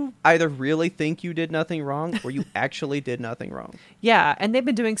 you either really think you did nothing wrong or you actually did nothing wrong. Yeah, and they've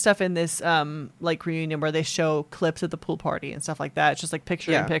been doing stuff in this like reunion where they show clips of the pool party and stuff like that. It's just like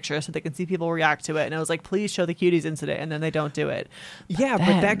picture in picture so they can see people react to it. And I was like, please show the cuties incident, and then they don't do it.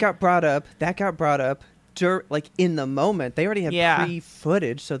 But that got brought up. Like, in the moment. They already had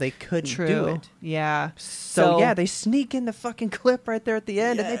pre-footage, so they couldn't do it. Yeah. So yeah, they sneak in the fucking clip right there at the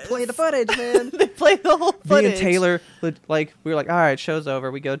end, and they play the footage, man. They play the whole footage. Me and Taylor, like, we were like, all right, show's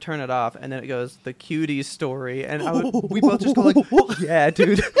over. We go turn it off, and then it goes, the cuties story, and we both just go like, yeah,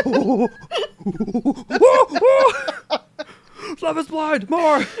 dude. Love is blind,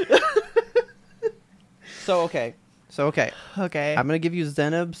 more. So, okay. I'm going to give you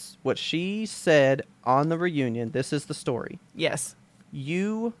Zenib's, what she said on the reunion. This is the story. Yes.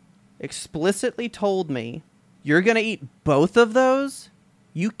 You explicitly told me you're going to eat both of those.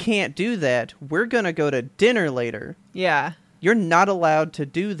 You can't do that. We're going to go to dinner later. Yeah. You're not allowed to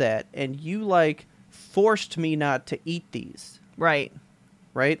do that. And you, like, forced me not to eat these. Right.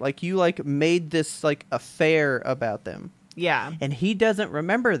 Right? Like, you, like, made this, like, affair about them. Yeah. And he doesn't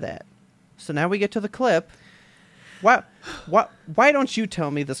remember that. So now we get to the clip. Why don't you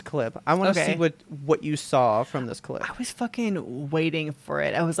tell me this clip? I want to see what you saw from this clip. I was fucking waiting for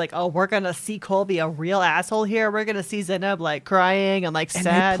it. I was like, oh, we're going to see Cole be a real asshole here. We're going to see Zenib like crying and like sad.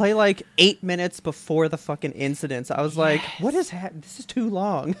 And they play like 8 minutes before the fucking incidents. I was like, what is happening? This is too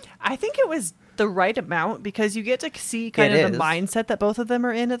long. I think it was the right amount because you get to see kind of the mindset that both of them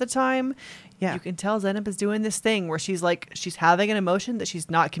are in at the time. Yeah. You can tell Zenib is doing this thing where she's having an emotion that she's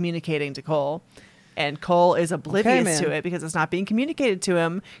not communicating to Cole. And Cole is oblivious to it because it's not being communicated to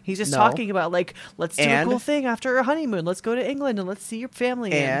him. He's just talking about, like, let's do a cool thing after a honeymoon. Let's go to England and let's see your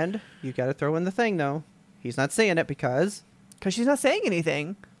family. And you got to throw in the thing, though. He's not saying it because she's not saying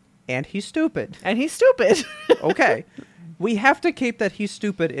anything. And he's stupid. Okay. We have to keep that he's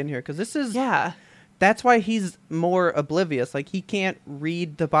stupid in here because this is... Yeah. That's why he's more oblivious. Like, he can't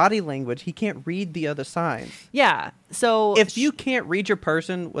read the body language. He can't read the other signs. Yeah. So if you can't read your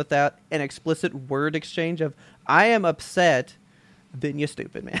person without an explicit word exchange of, I am upset, then you're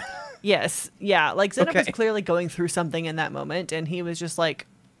stupid, man. Yes. Yeah. Like, Zenib was clearly going through something in that moment, and he was just, like,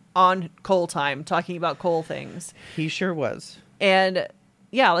 on Cole time, talking about Cole things. He sure was. And,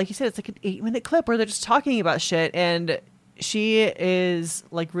 yeah, like you said, it's like an 8-minute clip where they're just talking about shit, and... She is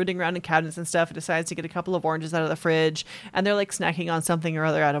like rooting around in cabinets and stuff and decides to get a couple of oranges out of the fridge, and they're like snacking on something or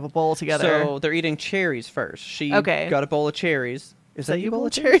other out of a bowl together. So they're eating cherries first. She got a bowl of cherries Is that that you bowl bowl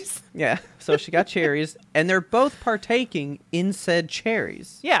of of cherries? Yeah. So she got cherries, and they're both partaking in said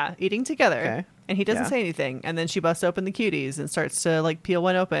cherries. Yeah, eating together. Okay. And he doesn't Yeah. say anything. And then she busts open the cuties and starts to like peel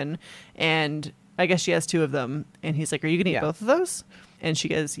one open. And I guess she has 2 of them. And he's like, are you going to eat Yeah. both of those? And she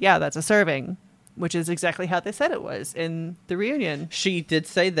goes, yeah, that's a serving, which is exactly how they said it was in the reunion. She did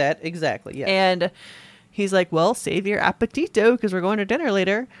say that exactly. Yeah. And he's like, well, save your appetito because we're going to dinner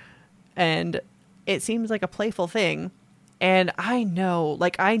later. And it seems like a playful thing. And I know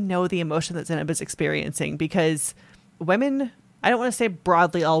the emotion that Zenab is experiencing because women, I don't want to say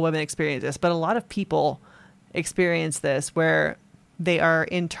broadly all women experience this, but a lot of people experience this where they are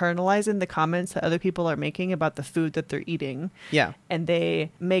internalizing the comments that other people are making about the food that they're eating. Yeah. And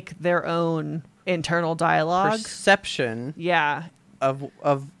they make their own internal dialogue. Perception Yeah. of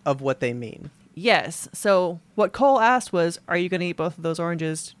what they mean. Yes. So what Cole asked was, are you going to eat both of those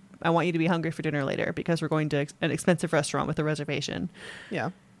oranges? I want you to be hungry for dinner later because we're going to an expensive restaurant with a reservation. Yeah.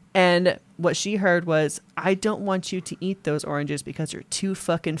 And what she heard was, I don't want you to eat those oranges because you're too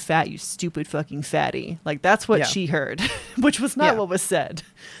fucking fat, you stupid fucking fatty. Like, that's what Yeah. she heard, which was not Yeah. what was said.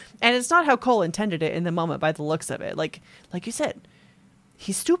 And it's not how Cole intended it in the moment by the looks of it. Like you said,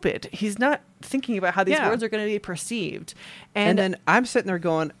 he's stupid. He's not thinking about how these Yeah. words are going to be perceived. And then I'm sitting there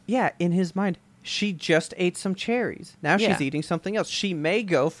going, yeah, in his mind, she just ate some cherries. Now Yeah. she's eating something else. She may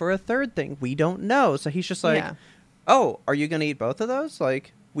go for a third thing. We don't know. So he's just like, Yeah. oh, are you going to eat both of those?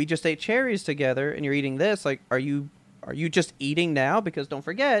 Like, we just ate cherries together and you're eating this. Like, are you just eating now? Because don't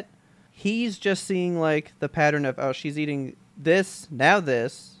forget, he's just seeing like the pattern of, oh, she's eating this, now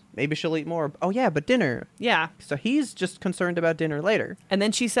this. Maybe she'll eat more. Oh, yeah, but dinner. Yeah. So he's just concerned about dinner later. And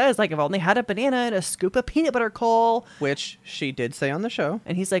then she says, like, I've only had a banana and a scoop of peanut butter, Cole. Which she did say on the show.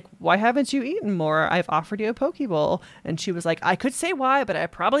 And he's like, why haven't you eaten more? I've offered you a poke bowl. And she was like, I could say why, but I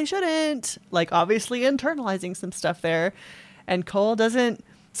probably shouldn't. Like, obviously internalizing some stuff there. And Cole doesn't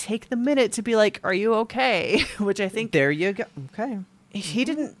take the minute to be like, are you okay? Which I think There you go. Okay. he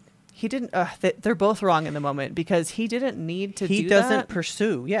didn't. They're both wrong in the moment because he didn't need to do that. He doesn't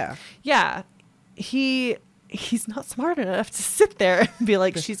pursue. Yeah. Yeah. He's not smart enough to sit there and be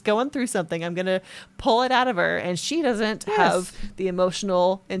like, she's going through something, I'm going to pull it out of her. And she doesn't have the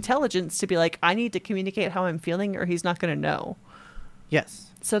emotional intelligence to be like, I need to communicate how I'm feeling or he's not going to know. Yes.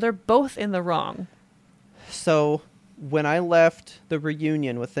 So they're both in the wrong. So when I left the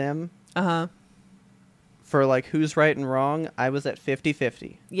reunion with them for like who's right and wrong, I was at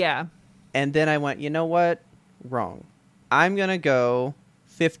 50-50. Yeah. And then I went, you know what? Wrong. I'm going to go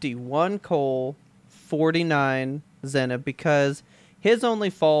 51 Cole, 49 Zena because his only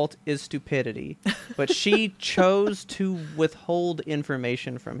fault is stupidity. But she chose to withhold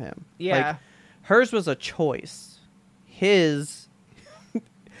information from him. Yeah. Like, hers was a choice. His...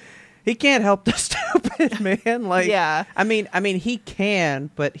 He can't help the stupid, man. Like, Yeah. I mean, he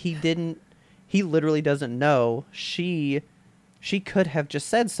can, but he didn't. He literally doesn't know. She could have just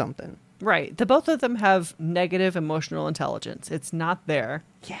said something. Right. The both of them have negative emotional intelligence. It's not there.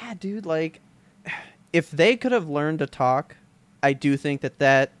 Yeah, dude. Like, if they could have learned to talk, I do think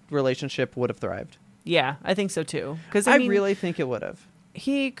that relationship would have thrived. Yeah, I think so too. Because I really think it would have.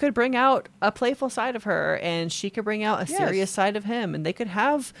 he could bring out a playful side of her and she could bring out a Yes. serious side of him, and they could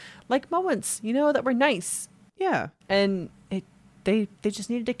have like moments, that were nice. Yeah. And they just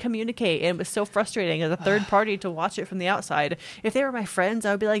needed to communicate, and it was so frustrating as a third party to watch it from the outside. If they were my friends,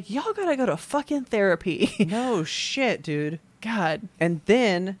 I would be like, y'all gotta go to fucking therapy. No shit, dude. God. And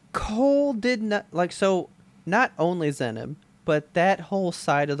then Cole did not so not only Zenem, but that whole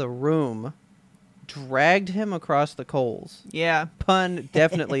side of the room dragged him across the coals. Yeah. Pun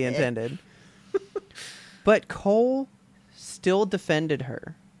definitely intended. But Cole still defended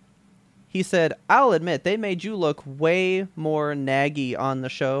her. He said, I'll admit, they made you look way more naggy on the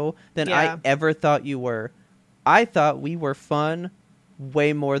show than Yeah. I ever thought you were. I thought we were fun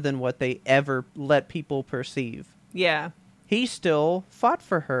way more than what they ever let people perceive. Yeah. He still fought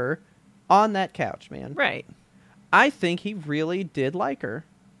for her on that couch, man. Right. I think he really did like her.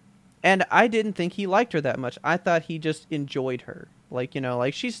 And I didn't think he liked her that much. I thought he just enjoyed her. Like,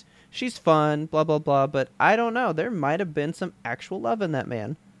 she's fun, blah, blah, blah. But I don't know. There might have been some actual love in that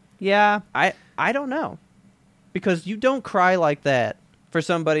man. Yeah. I don't know. Because you don't cry like that for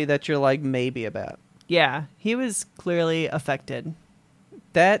somebody that you're like maybe about. Yeah. He was clearly affected.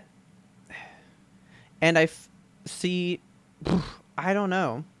 That, and see, I don't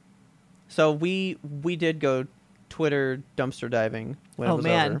know. So we did go Twitter dumpster diving when it was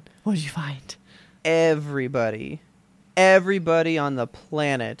over. What did you find? Everybody on the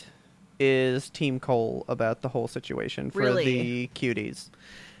planet is Team Cole about the whole situation for Really? the cuties.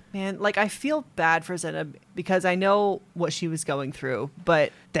 Man, like, I feel bad for Zenab because I know what she was going through,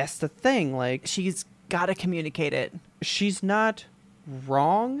 but That's the thing. Like, she's got to communicate it. she's not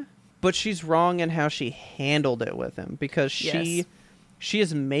wrong, but she's wrong in how she handled it with him, because Yes. she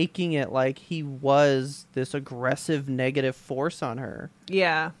is making it like he was this aggressive negative force on her.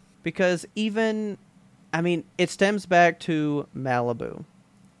 Yeah. Because even, I mean, it stems back to Malibu.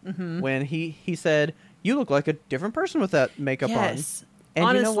 When he said, "You look like a different person with that makeup Yes. on." And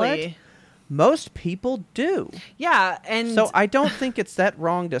Honestly. you know what? Most people do. Yeah, and So I don't think it's that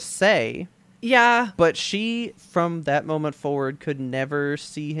wrong to say. yeah, But she, from that moment forward, could never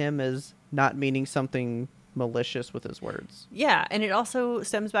see him as not meaning something malicious with his words. yeah, and it also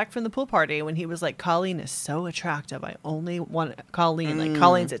stems back from the pool party when he was like, Colleen is so attractive. I only want Colleen. Like,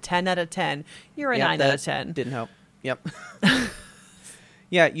 Colleen's a 10 out of 10. You're a Yep, 9 out that of 10. Didn't help. Yep.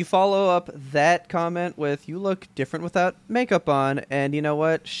 Yeah, you follow up that comment with, "You look different without makeup on," and you know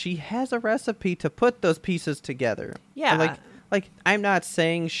what? She has a recipe to put those pieces together. Yeah. And like I'm not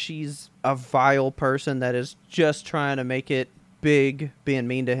saying she's a vile person that is just trying to make it big being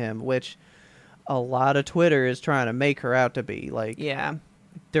mean to him, which a lot of Twitter is trying to make her out to be. Like, Yeah.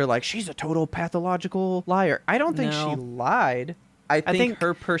 they're like, she's a total pathological liar. I don't think No. she lied. I think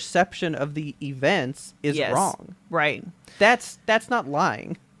her perception of the events is Yes. wrong. Right. That's not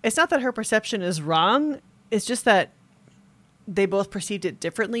lying. It's not that her perception is wrong. It's just that they both perceived it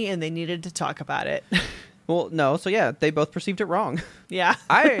differently and they needed to talk about it. Well, no, so yeah, they both perceived it wrong. Yeah.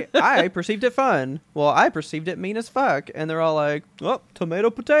 I perceived it fun. Well, I perceived it mean as fuck. And they're all like, "Oh, tomato,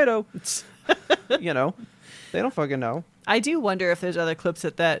 potato." You know, they don't fucking know. I do wonder if there's other clips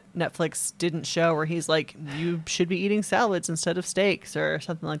that Netflix didn't show where he's like, you should be eating salads instead of steaks or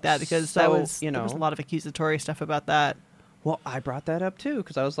something like that, because there was a lot of accusatory stuff about that. Well, I brought that up too,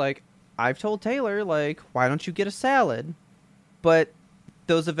 because I was like, I've told Taylor, like, why don't you get a salad? But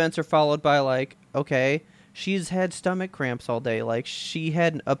those events are followed by, like, okay, she's had stomach cramps all day. Like, she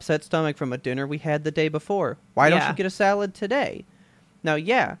had an upset stomach from a dinner we had the day before. Why don't Yeah. you get a salad today? Now,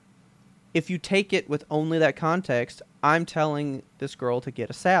 yeah, if you take it with only that context, I'm telling this girl to get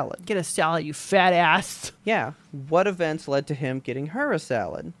a salad. Get a salad, you fat ass. Yeah. What events led to him getting her a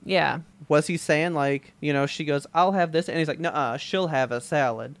salad? Yeah. Was he saying, like, you know, she goes, "I'll have this," and he's like, "Nuh-uh, she'll have a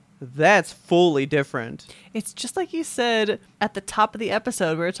salad"? That's fully different. It's just like you said at the top of the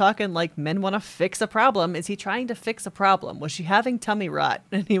episode. We were talking like men want to fix a problem. Is he trying to fix a problem? Was she having tummy rot?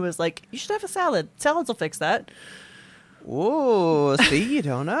 And he was like, you should have a salad. Salads will fix that. Ooh, see, you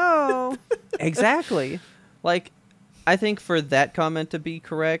don't know. Exactly. Like, I think for that comment to be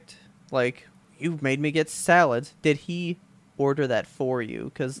correct, like, "You made me get salads." Did he order that for you?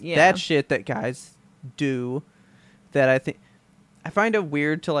 Because Yeah. that shit that guys do, that I find it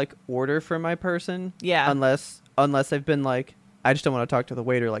weird to, like, order for my person. Yeah. Unless I've been like, I just don't want to talk to the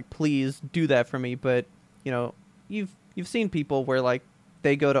waiter. Like, please do that for me. But, you know, you've seen people where, like,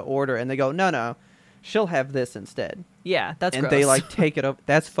 they go to order and they go, "No, she'll have this instead." Yeah, that's And gross. they, like, take it up.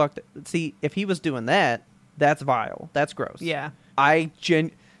 That's fucked. See, if he was doing that, that's vile. That's gross. Yeah.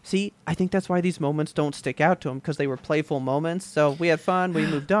 See, I think that's why these moments don't stick out to him, because they were playful moments. So we had fun. We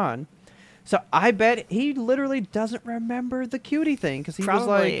moved on. So I bet he literally doesn't remember the cutie thing, because he was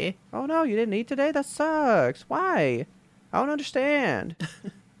Probably. like, "Oh, no, you didn't eat today? That sucks. Why? I don't understand.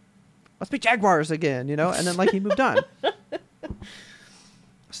 Must be Jaguars again, you know?" And then, like, he moved on.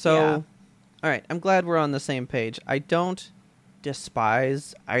 So, Yeah. all right, I'm glad we're on the same page. I don't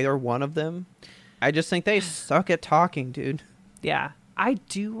despise either one of them. I just think they suck at talking, dude. Yeah. I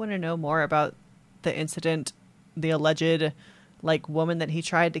do want to know more about the incident, the alleged, like, woman that he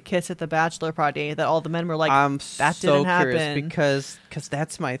tried to kiss at the bachelor party that all the men were like, I'm that so didn't curious happen. because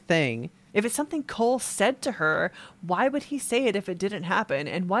that's my thing. If it's something Cole said to her, why would he say it if it didn't happen?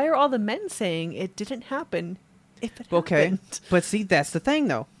 And why are all the men saying it didn't happen if it Okay, happened? but see, that's the thing,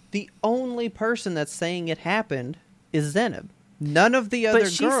 though. The only person that's saying it happened is Zenib. None of the other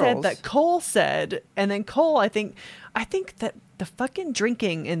But she girls. said that Cole said, and then Cole, I think that the fucking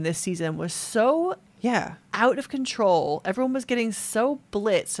drinking in this season was so Yeah. out of control. Everyone was getting so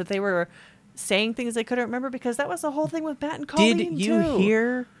blitzed that they were saying things they couldn't remember, because that was the whole thing with Matt and Colleen. Did you too.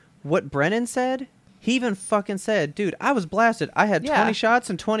 hear what Brennan said? He even fucking said, "Dude, I was blasted. I had Yeah. 20 shots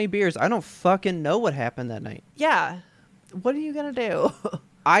and 20 beers. I don't fucking know what happened that night." Yeah. What are you going to do?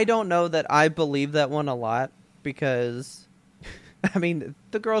 I don't know that I believe that one a lot, because, I mean,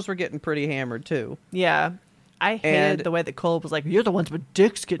 the girls were getting pretty hammered too. Yeah. I hated And- the way that Cole was like, you're the ones with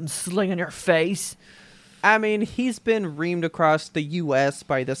dicks getting slung in your face. I mean, he's been reamed across the U.S.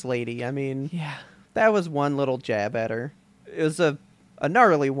 by this lady. I mean, Yeah. that was one little jab at her. It was a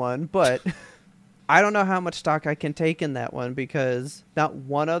gnarly one, but I don't know how much stock I can take in that one because not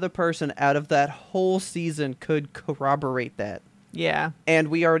one other person out of that whole season could corroborate that. Yeah. And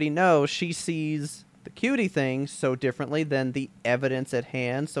we already know she sees the cutie thing so differently than the evidence at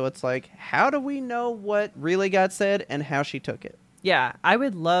hand. So it's like, how do we know what really got said and how she took it? Yeah, I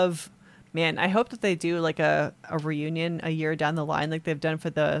would love, man, I hope that they do like a reunion a year down the line like they've done for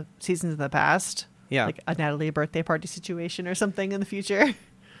the seasons in the past. Yeah. Like a Natalie birthday party situation or something in the future.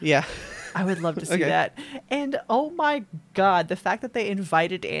 Yeah. I would love to see Okay. that. And oh my God, the fact that they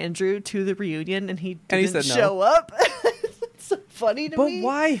invited Andrew to the reunion and he And he didn't said no. show up. It's so funny to But me.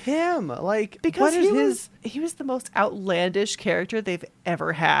 why him? Like, Because what is he was the most outlandish character they've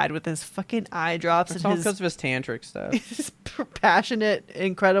ever had with his fucking eye drops It's and all his because of his tantric stuff. his passionate,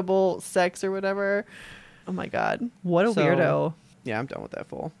 incredible sex or whatever. Oh my God. What a So- weirdo. Yeah, I'm done with that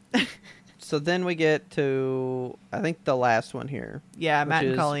fool. So then we get to, I think, the last one here. Yeah, which Matt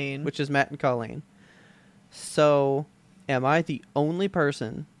and is- Colleen. Which is Matt and Colleen. So, am I the only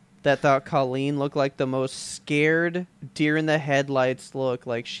person that thought Colleen looked like the most scared deer in the headlights look?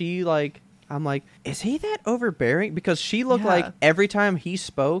 Like, she, like, I'm like, is he that overbearing? Because she looked like Yeah. every time he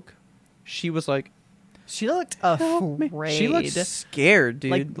spoke, she was like, She looked "Help me." afraid. She looked scared,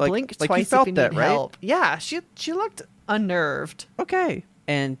 dude. like blink like twice you felt if you that, need right? help. Yeah, she looked unnerved. Okay.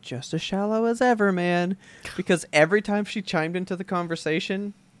 And just as shallow as ever, man. Because every time she chimed into the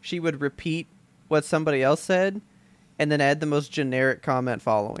conversation, she would repeat what somebody else said and then add the most generic comment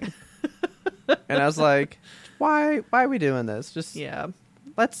following. And I was like, why are we doing this? Just Yeah.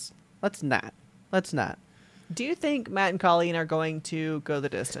 let's not. Let's not. Do you think Matt and Colleen are going to go the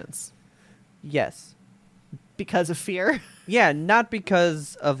distance Yes. because of fear? Yeah, not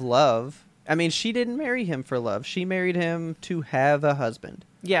because of love. I mean, she didn't marry him for love. She married him to have a husband.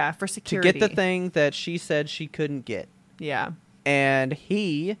 Yeah, for To security. get the thing that she said she couldn't get. Yeah. And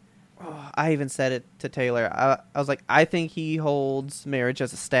I even said it to Taylor. I was like, I think he holds marriage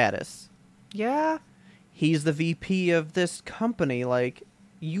as a status. Yeah. He's the VP of this company. Like,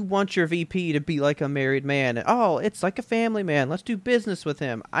 you want your VP to be like a married man. And, oh, it's like a family man. Let's do business with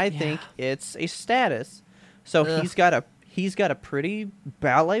him. I think it's a status. So Ugh. he's got a pretty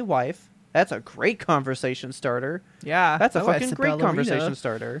ballet wife. That's a great conversation starter. Yeah. That's a Oh, fucking it's great ballerina. conversation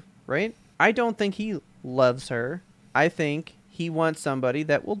starter, right? I don't think he loves her. I think he wants somebody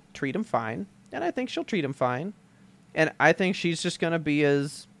that will treat him fine, and I think she'll treat him fine. And I think she's just going to be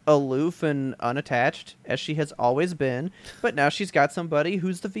as aloof and unattached as she has always been. But now she's got somebody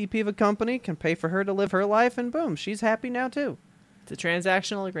who's the VP of a company, can pay for her to live her life, and boom, she's happy now too. It's a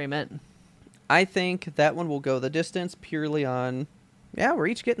transactional agreement. I think that one will go the distance purely on, yeah, we're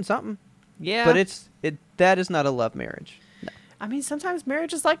each getting something. Yeah. But that is not a love marriage. I mean, sometimes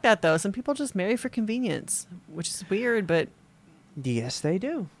marriage is like that, though. Some people just marry for convenience, which is weird, but Yes, they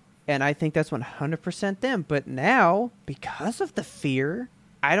do. And I think that's 100% them. But now, because of the fear,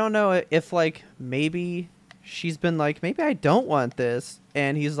 I don't know if, like, maybe she's been like, maybe I don't want this.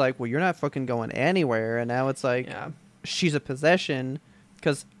 And he's like, well, you're not fucking going anywhere. And now it's like, yeah. she's a possession.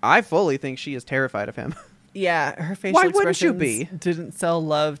 Because I fully think she is terrified of him. Yeah, her facial Why wouldn't you expressions be? didn't sell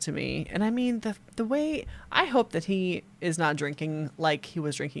love to me. And I mean, the way, I hope that he is not drinking like he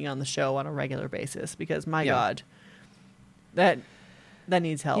was drinking on the show on a regular basis. Because, my Yeah. God, that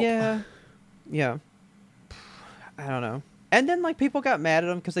needs help. Yeah. Yeah. I don't know. And then, like, people got mad at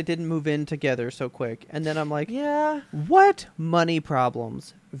him because they didn't move in together so quick. And then I'm like, Yeah. what money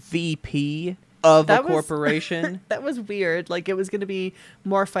problems? VP of a That was- corporation? That was weird. Like, it was going to be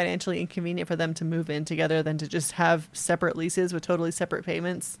more financially inconvenient for them to move in together than to just have separate leases with totally separate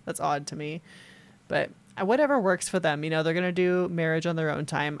payments. That's odd to me. But whatever works for them. You know, they're going to do marriage on their own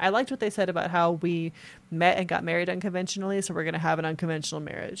time. I liked what they said about how we met and got married unconventionally, so we're going to have an unconventional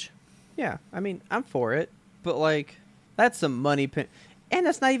marriage. Yeah, I mean, I'm for it, but like, that's some money and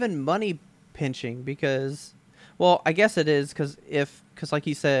that's not even money pinching because, well, I guess it is because like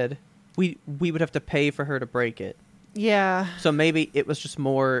you said, we would have to pay for her to break it. Yeah. So maybe it was just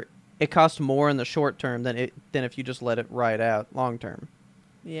more. It cost more in the short term than if you just let it ride out long term.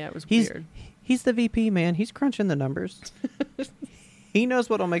 Yeah, it was He's weird. he's the VP, man. He's crunching the numbers. He knows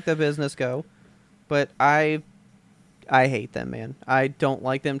what'll make the business go. But I hate them, man. I don't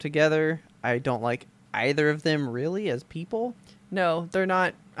like them together. I don't like either of them really as people. No, they're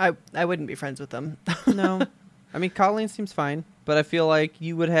not. I wouldn't be friends with them. No. I mean, Colleen seems fine, but I feel like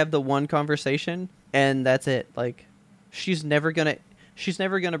you would have the one conversation and that's it. Like, she's never gonna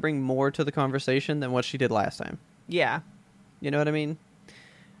bring more to the conversation than what she did last time. Yeah. You know what I mean?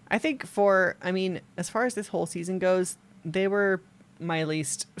 I think as far as this whole season goes, they were my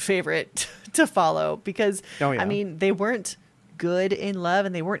least favorite to follow because, Oh, yeah. I mean, they weren't good in love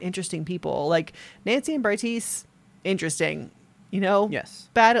and they weren't interesting people. Like Nancy and Bartice, interesting, Yes.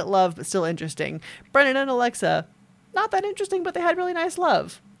 bad at love but still interesting. Brennan and Alexa, not that interesting, but they had really nice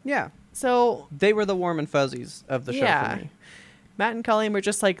love. Yeah. So They were the warm and fuzzies of the show for me. Matt and Colleen were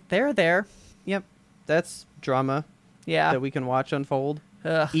just like, they're there. Yep. That's drama Yeah. that we can watch unfold.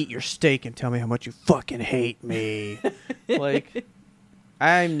 Ugh. Eat your steak and tell me how much you fucking hate me. Like,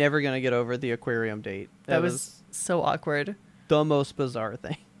 I'm never going to get over the aquarium date. That was so awkward. the most bizarre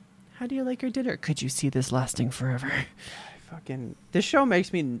thing. How do you like your dinner? Could you see this lasting forever?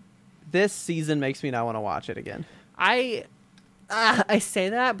 This season makes me not want to watch it again. I say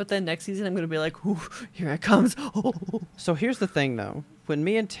that, but then next season I'm going to be like, ooh, here it comes. Oh. So here's the thing, though. When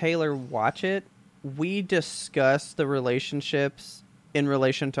me and Taylor watch it, we discuss the relationships in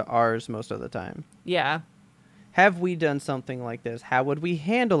relation to ours most of the time. Yeah. Have we done something like this? How would we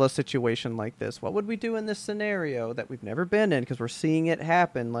handle a situation like this? What would we do in this scenario that we've never been in because we're seeing it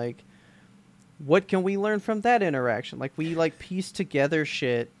happen? Like, what can we learn from that interaction? Like, we, piece together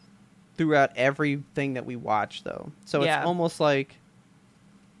shit throughout everything that we watch, though. So Yeah. it's almost like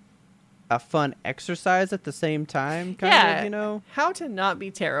a fun exercise at the same time, kind of. How to not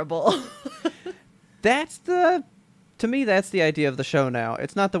be terrible. To me, that's the idea of the show now.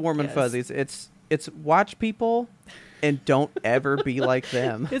 It's not the warm and Yes. fuzzies. It's watch people and don't ever be like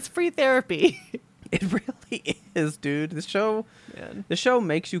them. It's free therapy. It really is, dude. The show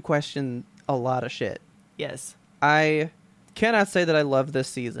makes you question a lot of shit. Yes. I cannot say that I love this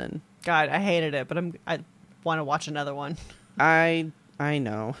season. God, I hated it, but I want to watch another one. I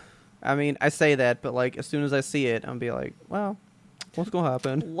know. I mean, I say that, but as soon as I see it, I'm be like, well, what's gonna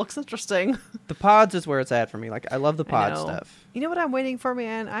happen? Looks interesting. The pods is where it's at for me. I love the pod I know. stuff. You know what I'm waiting for,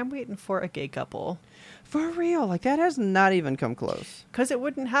 man? I'm waiting for a gay couple. For real, that has not even come close. Because it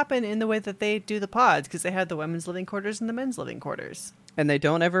wouldn't happen in the way that they do the pods, because they have the women's living quarters and the men's living quarters. And they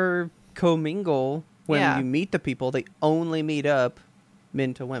don't ever commingle when Yeah. you meet the people. They only meet up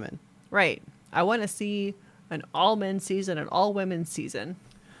men to women. Right. I want to see an all-men's season, an all-women's season.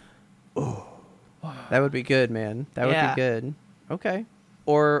 That would be good, man. That would Yeah. be good. Okay.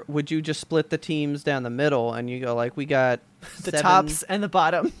 Or would you just split the teams down the middle and you go we got The 7... tops and the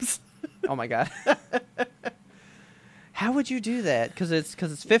bottoms. Oh my god. How would you do that? Because it's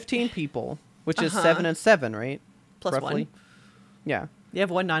 15 people, which is 7 and 7, right? Plus Roughly. one. Yeah. You have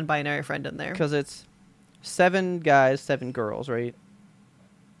one non-binary friend in there. Because it's 7 guys, 7 girls, right?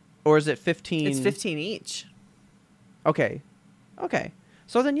 Or is it 15? It's 15 each. Okay.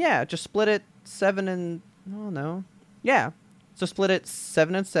 So then, just split it 7 and... Oh, no. Yeah. So split it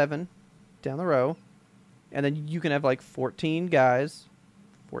 7 and 7 down the row. And then you can have 14 guys,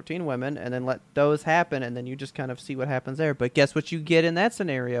 14 women, and then let those happen, and then you just kind of see what happens there. But guess what you get in that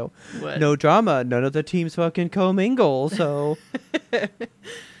scenario? What? No drama. None of the teams fucking commingle, so...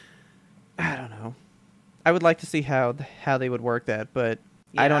 I don't know. I would like to see how they would work that, but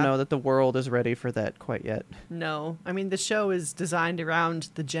I don't Yeah. know that the world is ready for that quite yet. No. I mean, the show is designed around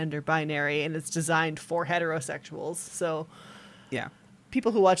the gender binary, and it's designed for heterosexuals. So Yeah.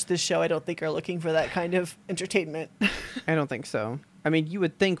 people who watch this show, I don't think, are looking for that kind of entertainment. I don't think so. I mean, you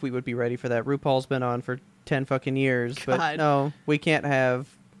would think we would be ready for that. RuPaul's been on for 10 fucking years, but God. no, we can't have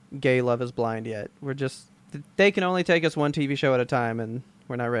gay Love is Blind yet. They can only take us one TV show at a time, and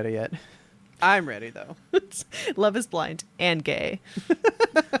we're not ready yet. I'm ready, though. Love is Blind and gay.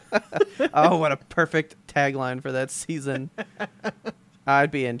 Oh, what a perfect tagline for that season.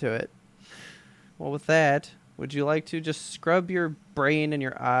 I'd be into it. Well, with that, would you like to just scrub your brain and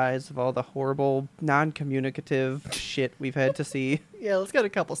your eyes of all the horrible, non-communicative shit we've had to see? Yeah, let's go to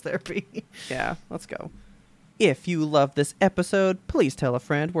couples therapy. Yeah, let's go. If you love this episode, please tell a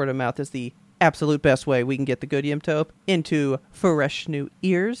friend. Word of mouth is the absolute best way we can get the good Yimtope into fresh new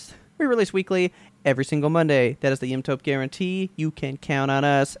ears. We release weekly every single Monday. That is the Yimtope guarantee. You can count on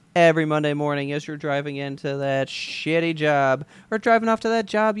us every Monday morning as you're driving into that shitty job or driving off to that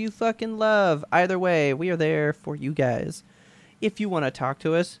job you fucking love. Either way, we are there for you guys. If you want to talk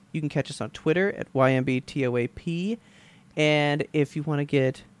to us, you can catch us on Twitter at YMBTOAP. And if you want to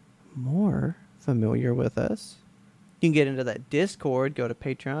get more familiar with us, you can get into that Discord, go to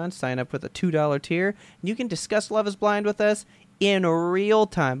Patreon, sign up with a $2 tier, and you can discuss Love is Blind with us in real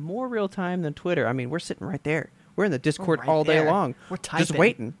time. More real time than Twitter. I mean, we're sitting right there. We're in the Discord right all day there. long. We're typing just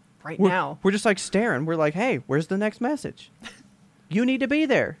waiting. right We're- now. We're just staring. We're like, hey, where's the next message? You need to be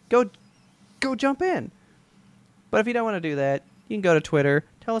there. Go jump in. But if you don't want to do that, you can go to Twitter.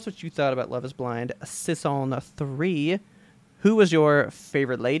 Tell us what you thought about Love is Blind Season 3. Who was your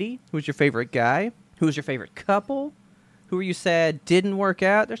favorite lady? Who was your favorite guy? Who was your favorite couple? Who were you sad didn't work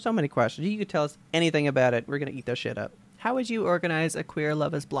out? There's so many questions. You could tell us anything about it. We're going to eat that shit up. How would you organize a Queer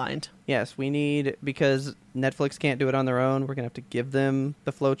Love is Blind? Yes, we need, because Netflix can't do it on their own, we're going to have to give them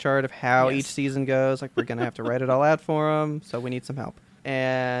the flow chart of how Yes. each season goes. Like, we're going to have to write it all out for them, so we need some help.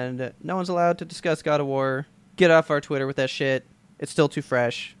 And no one's allowed to discuss God of War. Get off our Twitter with that shit. It's still too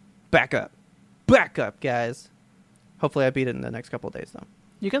fresh. Back up. Back up, guys. Hopefully I beat it in the next couple of days, though.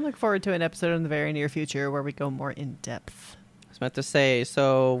 You can look forward to an episode in the very near future where we go more in depth. I was meant to say,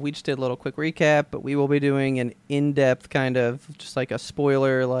 so we just did a little quick recap, but we will be doing an in-depth kind of, just like a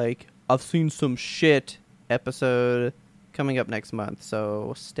spoiler, like, I've seen some shit episode coming up next month.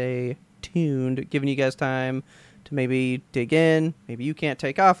 So stay tuned, giving you guys time to maybe dig in. Maybe you can't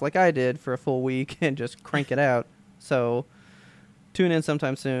take off like I did for a full week and just crank it out. So tune in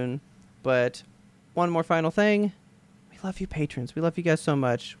sometime soon. But one more final thing. We love you, patrons. We love you guys so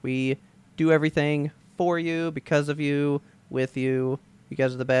much. We do everything for you, because of you, with you. You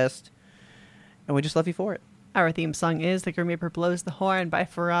guys are the best. And we just love you for it. Our theme song is The Grim Reaper Blows the Horn by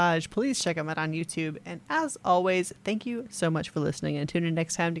Faraj. Please check them out on YouTube. And as always, thank you so much for listening. And tune in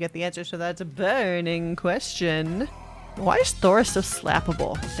next time to get the answer to that burning question. Why is Thor so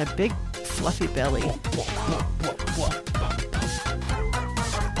slappable? That big fluffy belly.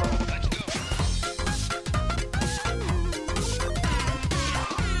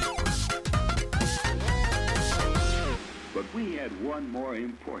 But we had one more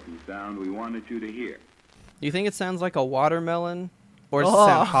important sound we wanted you to hear. Do you think it sounds like a watermelon? Or does it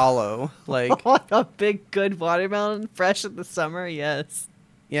sound hollow? Like, A big, good watermelon, fresh in the summer, yes.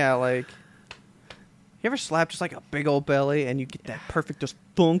 yeah, like, you ever slap just like a big old belly and you get that perfect just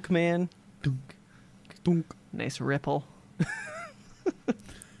thunk, man? Dunk, dunk. Nice ripple.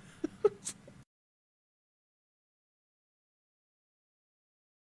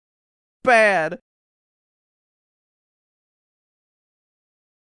 Bad.